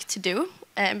really like to do,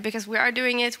 because we are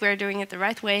doing it the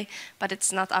right way, but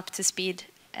it's not up to speed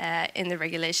in the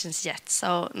regulations yet.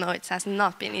 So no, it has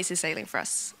not been easy sailing for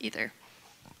us either.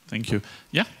 Thank you.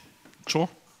 Yeah, sure.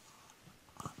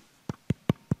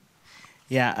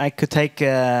 Yeah, I could take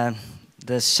the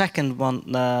second one,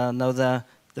 no, the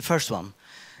first one.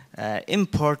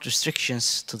 Import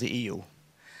restrictions to the EU.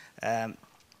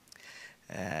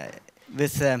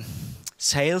 With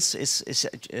sales is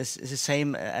the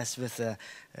same as with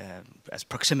as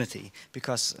proximity,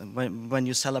 because when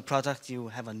you sell a product, you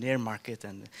have a near market,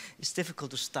 and it's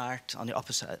difficult to start on the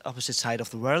opposite side of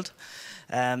the world.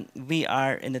 We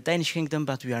are in the Danish kingdom,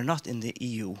 but we are not in the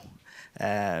EU.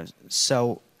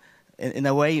 So in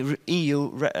a way, EU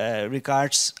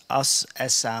regards us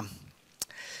as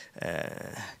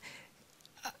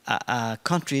a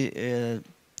country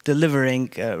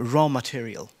delivering raw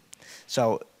material.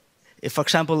 So, if, for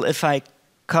example, if I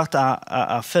cut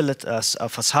a fillet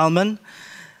of a salmon,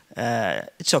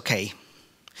 it's okay.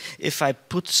 If I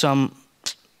put some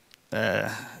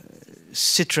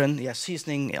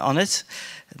seasoning on it,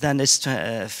 then it's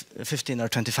 15 or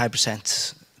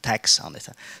 25% tax on it.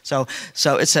 So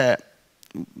it's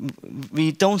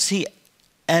we don't see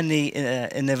any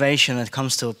innovation when it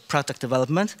comes to product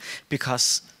development,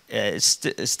 because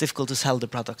it's difficult to sell the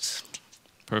products.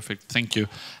 Perfect, thank you.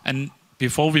 And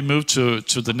before we move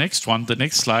to the next one, the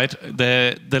next slide,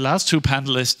 the last two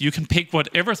panelists, you can pick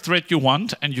whatever thread you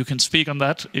want, and you can speak on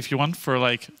that if you want for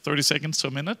like 30 seconds to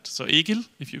a minute. So Egill,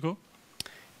 if you go.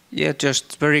 Yeah,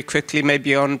 just very quickly,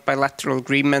 maybe on bilateral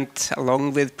agreement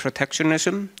along with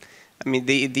protectionism. I mean,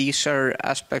 these are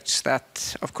aspects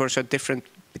that, of course, are different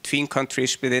between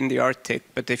countries within the Arctic,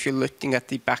 but if you're looking at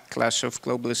the backlash of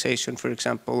globalization, for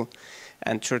example,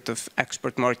 and sort of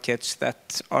export markets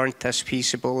that aren't as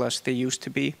feasible as they used to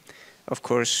be, of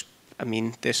course, I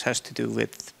mean, this has to do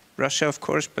with Russia, of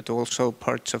course, but also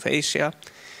parts of Asia.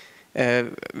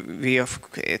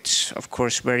 It's, of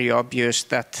course, very obvious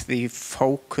that the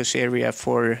focus area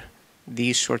for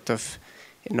these sort of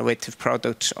innovative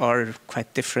products are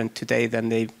quite different today than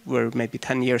they were maybe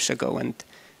 10 years ago,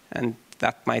 and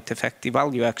that might affect the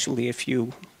value, actually, if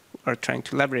you are trying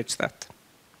to leverage that.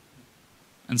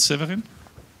 And Séverin?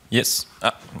 Yes.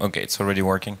 Okay, it's already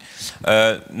working.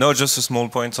 No, just a small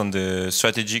point on the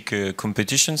strategic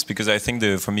competitions, because I think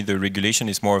for me the regulation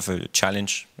is more of a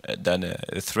challenge than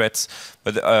a threat.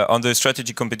 But on the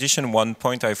strategic competition, one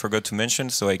point I forgot to mention,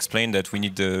 so I explained that we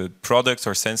need the products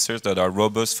or sensors that are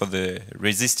robust for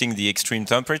resisting the extreme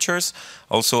temperatures,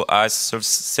 also as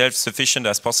self-sufficient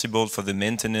as possible for the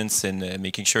maintenance and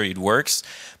making sure it works.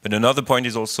 But another point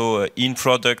is also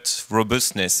in-product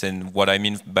robustness, and what I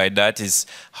mean by that is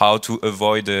how to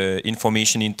avoid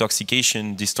information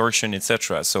intoxication, distortion,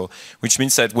 etc. So, which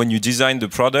means that when you design the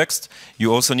products,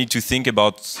 you also need to think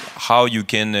about how you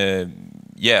can,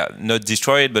 not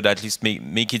destroy it, but at least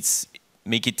make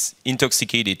it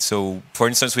intoxicated. So, for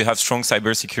instance, we have strong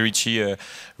cybersecurity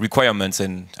requirements,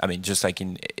 and I mean, just like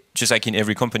in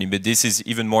every company, but this is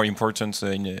even more important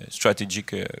in a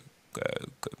strategic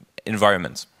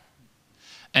environment.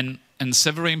 And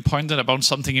Séverin pointed about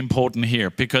something important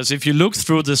here, because if you look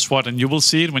through this SWOT, and you will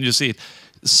see it when you see it,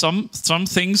 some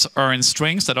things are in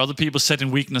strengths that other people set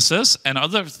in weaknesses, and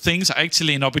other things are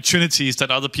actually in opportunities that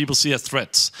other people see as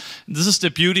threats. And this is the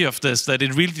beauty of this, that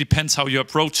it really depends how you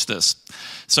approach this.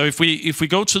 So if we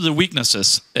go to the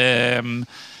weaknesses,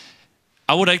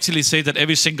 I would actually say that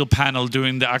every single panel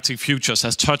during the Arctic Futures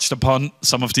has touched upon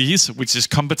some of these, which is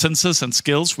competences and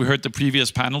skills. We heard the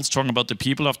previous panels talking about the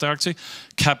people of the Arctic,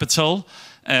 capital,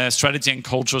 strategy and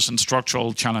cultures, and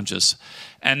structural challenges.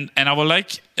 And I would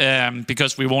like,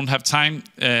 because we won't have time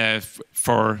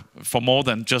for more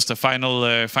than just a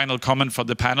final comment for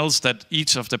the panels, that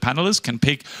each of the panelists can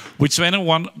pick whichever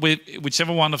one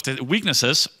of the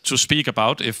weaknesses to speak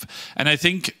about. And I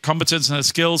think competence and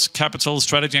skills, capital,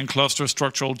 strategy and cluster,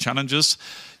 structural challenges,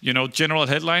 general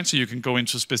headlines, so you can go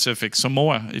into specifics. So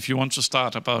Moa, if you want to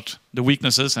start about the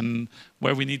weaknesses and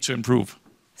where we need to improve.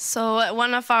 So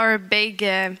one of our big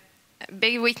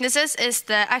weaknesses is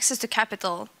the access to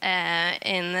capital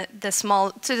to the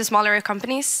smaller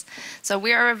companies. So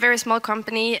we are a very small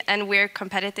company, and we're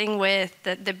competing with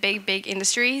the big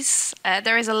industries.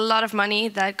 There is a lot of money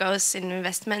that goes in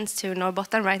investments to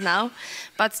Norrbotten right now,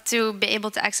 but to be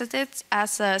able to access it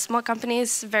as a small company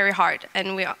is very hard.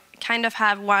 And we kind of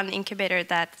have one incubator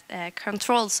that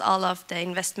controls all of the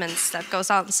investments that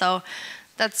goes on. So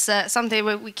that's something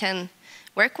we can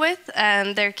work with,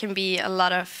 and there can be a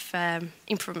lot of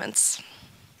improvements.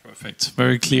 Perfect,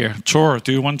 very clear. Tor,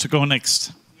 do you want to go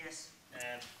next?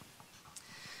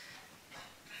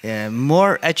 Yes.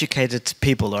 More educated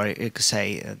people, or you could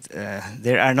say,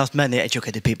 there are not many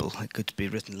educated people. It could be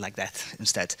written like that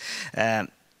instead.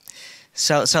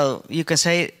 So you can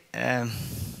say,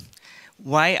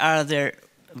 why are there?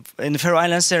 In the Faroe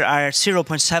Islands, there are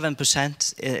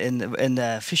 0.7% in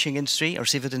the fishing industry or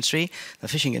seafood industry, the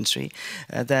fishing industry,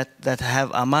 that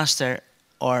have a master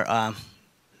or a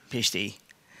PhD.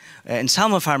 In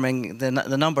salmon farming,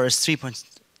 the number is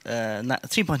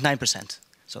 3.9%.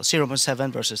 So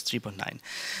 0.7 versus 3.9.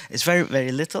 It's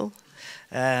very little.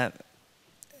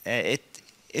 It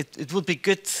would be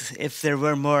good if there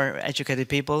were more educated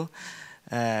people.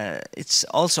 It's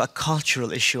also a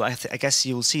cultural issue. I guess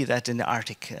you will see that in the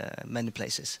Arctic, many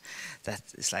places. That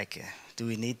is like, do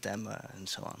we need them, and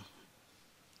so on.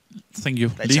 Thank you.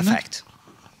 That's a fact.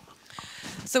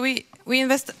 So we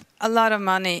invest a lot of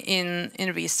money in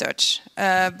research,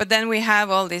 but then we have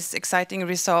all these exciting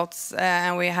results,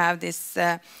 and we have these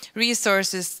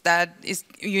resources that is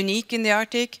unique in the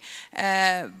Arctic,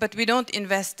 but we don't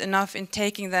invest enough in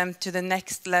taking them to the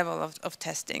next level of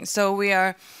testing. So we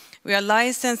are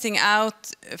licensing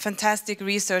out fantastic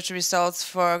research results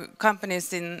for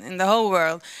companies in the whole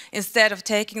world, instead of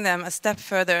taking them a step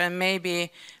further and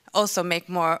maybe also make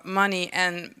more money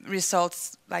and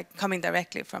results like coming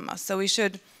directly from us. So we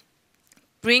should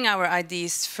bring our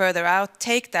ideas further out,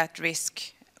 take that risk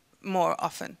more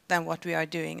often than what we are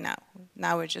doing now.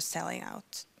 Now we're just selling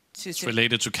out. It's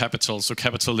related to capital, so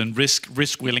capital and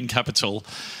risk-willing capital.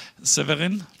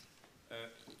 Séverin?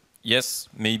 Yes,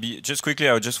 maybe. Just quickly,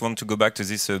 I just want to go back to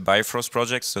this Bifrost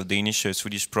project, so Danish,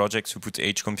 Swedish project to put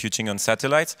edge computing on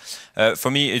satellites.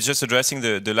 For me, it's just addressing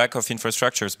the lack of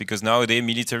infrastructures, because nowadays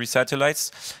military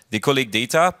satellites, they collect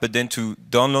data, but then to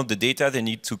download the data, they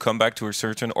need to come back to a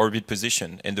certain orbit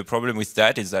position. And the problem with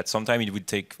that is that sometimes it would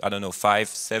take, I don't know,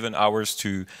 5-7 hours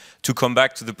to come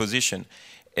back to the position.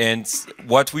 And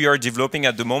what we are developing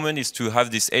at the moment is to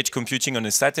have this edge computing on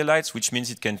the satellites, which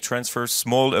means it can transfer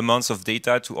small amounts of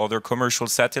data to other commercial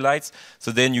satellites.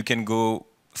 So then you can go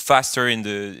faster in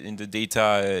the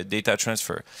data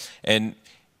transfer. And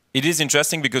it is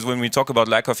interesting because when we talk about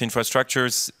lack of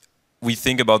infrastructures, we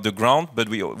think about the ground, but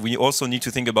we also need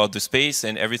to think about the space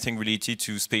and everything related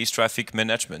to space traffic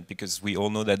management, because we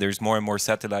all know that there's more and more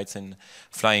satellites and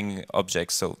flying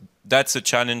objects. So that's a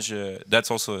challenge. That's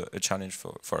also a challenge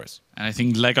for us. And I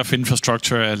think lack of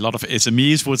infrastructure, a lot of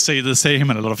SMEs would say the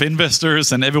same, and a lot of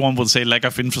investors, and everyone would say lack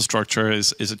of infrastructure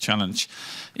is a challenge.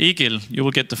 Egill, you will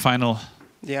get the final.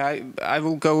 Yeah, I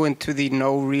will go into the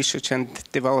no research and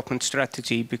development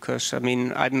strategy, because I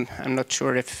mean I'm not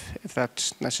sure if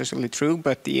that's necessarily true,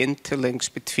 but the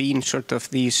interlinks between sort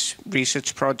of these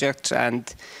research projects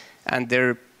and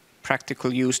their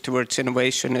practical use towards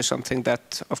innovation is something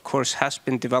that of course has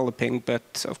been developing,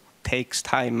 but takes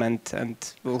time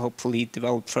and will hopefully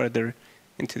develop further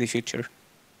into the future.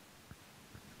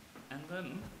 And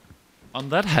then on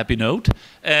that happy note,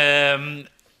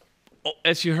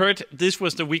 as you heard, this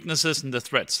was the weaknesses and the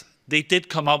threats. They did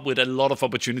come up with a lot of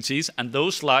opportunities, and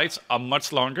those slides are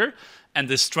much longer, and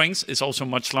the strengths is also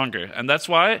much longer. And that's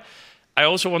why I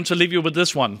also want to leave you with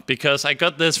this one, because I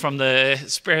got this from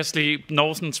the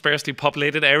northern, sparsely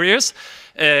populated areas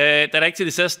that actually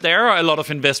says there are a lot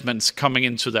of investments coming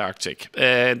into the Arctic.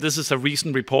 This is a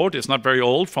recent report, it's not very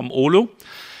old, from Oulu.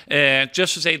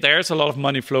 Just to say there's a lot of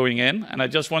money flowing in, and I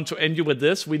just want to end you with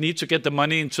this. We need to get the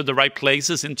money into the right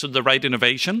places, into the right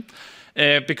innovation,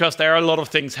 because there are a lot of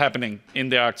things happening in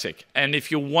the Arctic. And if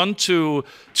you want to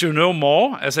know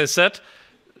more, as I said,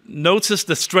 notice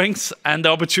the strengths and the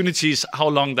opportunities, how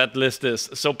long that list is.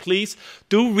 So please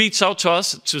do reach out to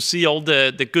us to see all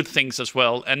the good things as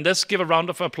well. And let's give a round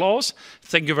of applause.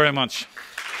 Thank you very much.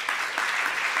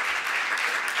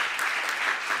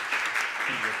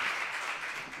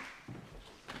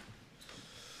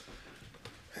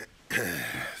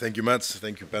 Thank you, Mats.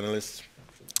 Thank you, panelists.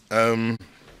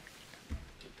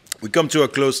 We come to a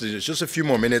close. Just a few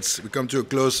more minutes. We come to a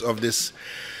close of this.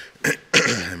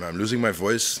 I'm losing my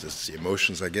voice. That's the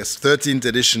emotions, I guess. 13th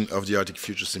edition of the Arctic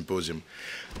Future Symposium.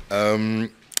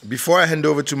 Before I hand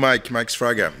over to Mike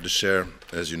Sfraga, the chair,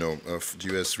 as you know, of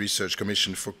the US Research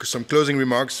Commission, for some closing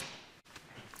remarks,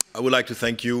 I would like to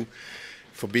thank you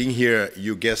for being here,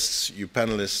 you guests, you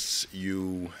panelists,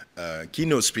 you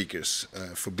keynote speakers,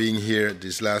 for being here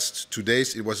these last 2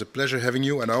 days. It was a pleasure having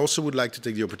you, and I also would like to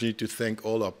take the opportunity to thank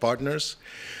all our partners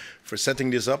for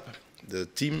setting this up, the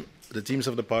teams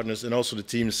of the partners, and also the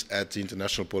teams at the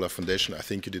International Polar Foundation. I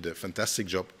think you did a fantastic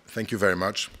job. Thank you very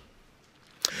much.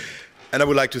 And I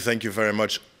would like to thank you very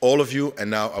much, all of you, and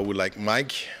now I would like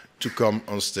Mike to come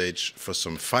on stage for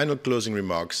some final closing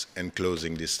remarks and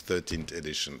closing this 13th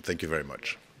edition. Thank you very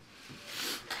much.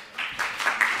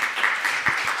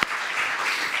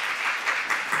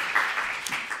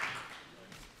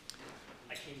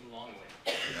 I came a long way.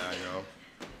 Yeah, I know.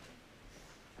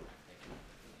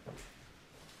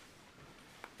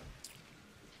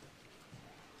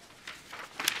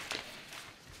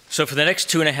 So for the next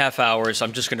 2.5 hours,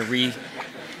 I'm just going to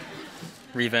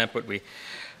revamp what we...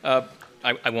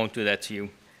 I won't do that to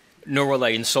you, nor will I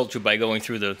insult you by going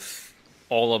through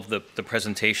all of the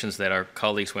presentations that our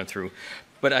colleagues went through.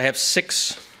 But I have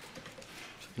 6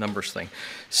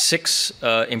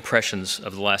 impressions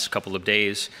of the last couple of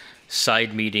days,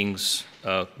 side meetings,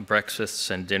 breakfasts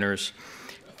and dinners,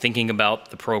 thinking about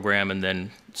the program, and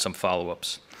then some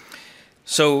follow-ups.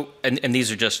 So, and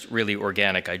these are just really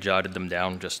organic. I jotted them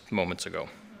down just moments ago.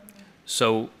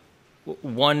 So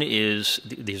one is,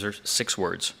 these are 6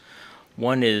 words.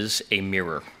 One is a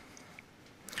mirror.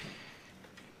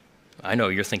 I know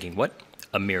you're thinking, what?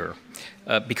 A mirror.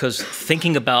 Because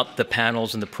thinking about the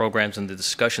panels and the programs and the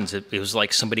discussions, it was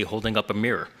like somebody holding up a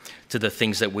mirror to the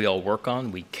things that we all work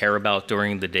on, we care about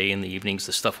during the day and the evenings,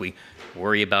 the stuff we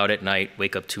worry about at night,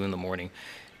 wake up to in the morning.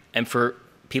 And for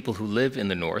people who live in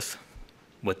the North,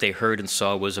 what they heard and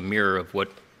saw was a mirror of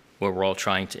what we're all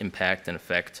trying to impact and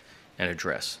affect and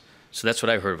address. So that's what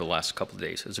I heard over the last couple of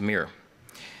days, is a mirror.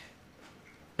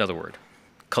 Another word,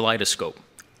 kaleidoscope,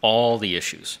 all the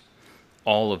issues.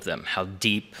 all of them, how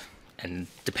deep, and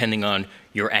depending on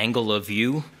your angle of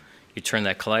view, you turn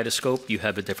that kaleidoscope, you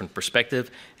have a different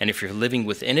perspective, and if you're living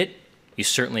within it, you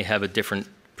certainly have a different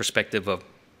perspective of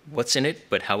what's in it,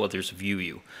 but how others view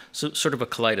you. So sort of a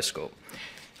kaleidoscope.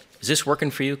 Is this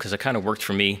working for you? Because it kind of worked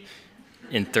for me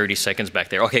in 30 seconds back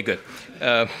there. Okay, good.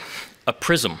 A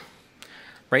prism,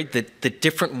 right? The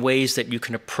different ways that you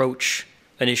can approach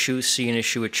an issue, see an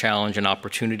issue, a challenge, an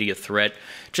opportunity, a threat,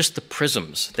 just the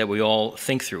prisms that we all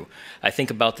think through. I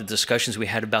think about the discussions we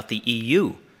had about the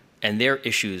EU and their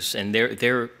issues and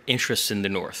their interests in the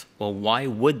North. Well, why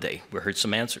would they? We heard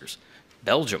some answers.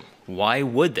 Belgium, why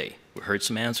would they? We heard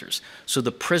some answers. So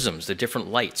the prisms, the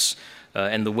different lights,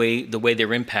 and the way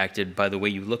they're impacted by the way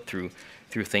you look through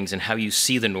things and how you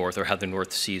see the North or how the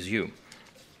North sees you.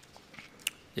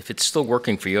 If it's still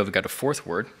working for you, I've got a fourth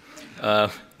word,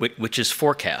 which is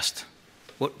forecast.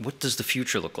 What does the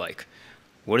future look like?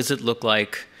 What does it look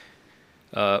like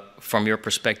from your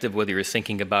perspective, whether you're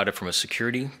thinking about it from a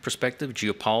security perspective,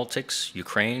 geopolitics,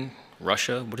 Ukraine,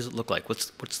 Russia? What does it look like? What's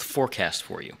the forecast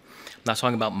for you? I'm not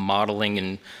talking about modeling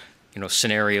and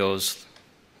scenarios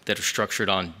that are structured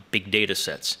on big data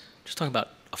sets. Just talking about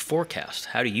a forecast.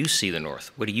 How do you see the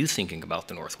North? What are you thinking about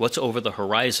the North? What's over the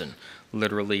horizon,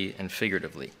 literally and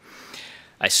figuratively?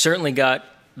 I certainly got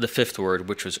the fifth word,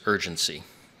 which was urgency,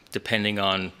 depending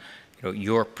on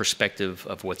your perspective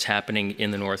of what's happening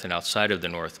in the North and outside of the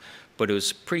North. But it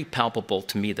was pretty palpable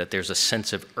to me that there's a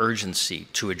sense of urgency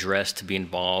to address, to be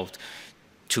involved,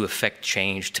 to affect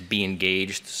change, to be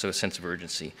engaged, so a sense of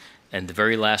urgency. And the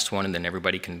very last one, and then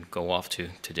everybody can go off to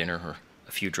dinner or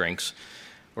a few drinks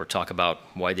or talk about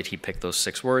why did he pick those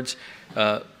 6 words,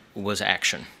 was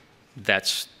action.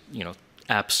 That's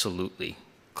absolutely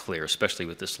clear, especially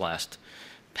with this last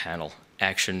panel.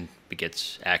 Action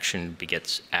begets action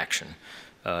begets action.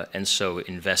 And so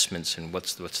investments and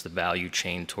what's the value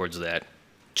chain towards that,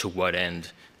 to what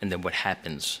end, and then what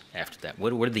happens after that.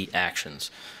 What are the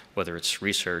actions, whether it's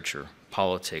research or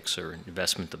politics or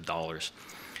investment of dollars.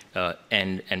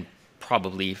 And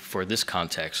probably for this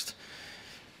context,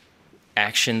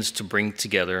 actions to bring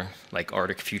together, like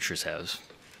Arctic Futures has,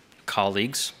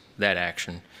 colleagues, that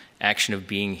action of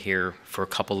being here for a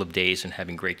couple of days and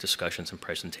having great discussions and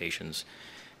presentations,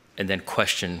 and then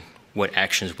question what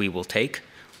actions we will take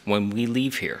when we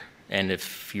leave here. And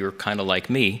if you're kind of like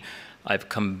me, I've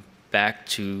come back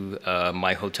to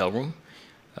my hotel room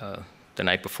the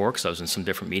night before, because I was in some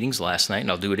different meetings last night, and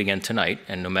I'll do it again tonight.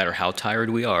 And no matter how tired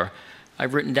we are,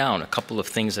 I've written down a couple of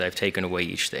things that I've taken away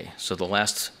each day. So the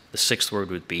 6th word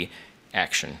would be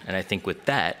action. And I think with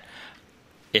that,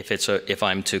 if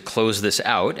I'm to close this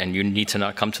out, and you need to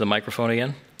not come to the microphone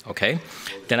again, okay,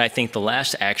 then I think the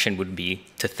last action would be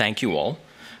to thank you all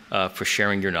for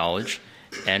sharing your knowledge,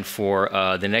 and for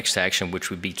the next action, which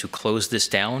would be to close this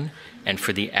down, and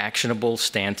for the actionable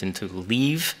Stanton to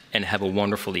leave and have a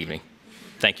wonderful evening.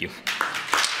 Thank you.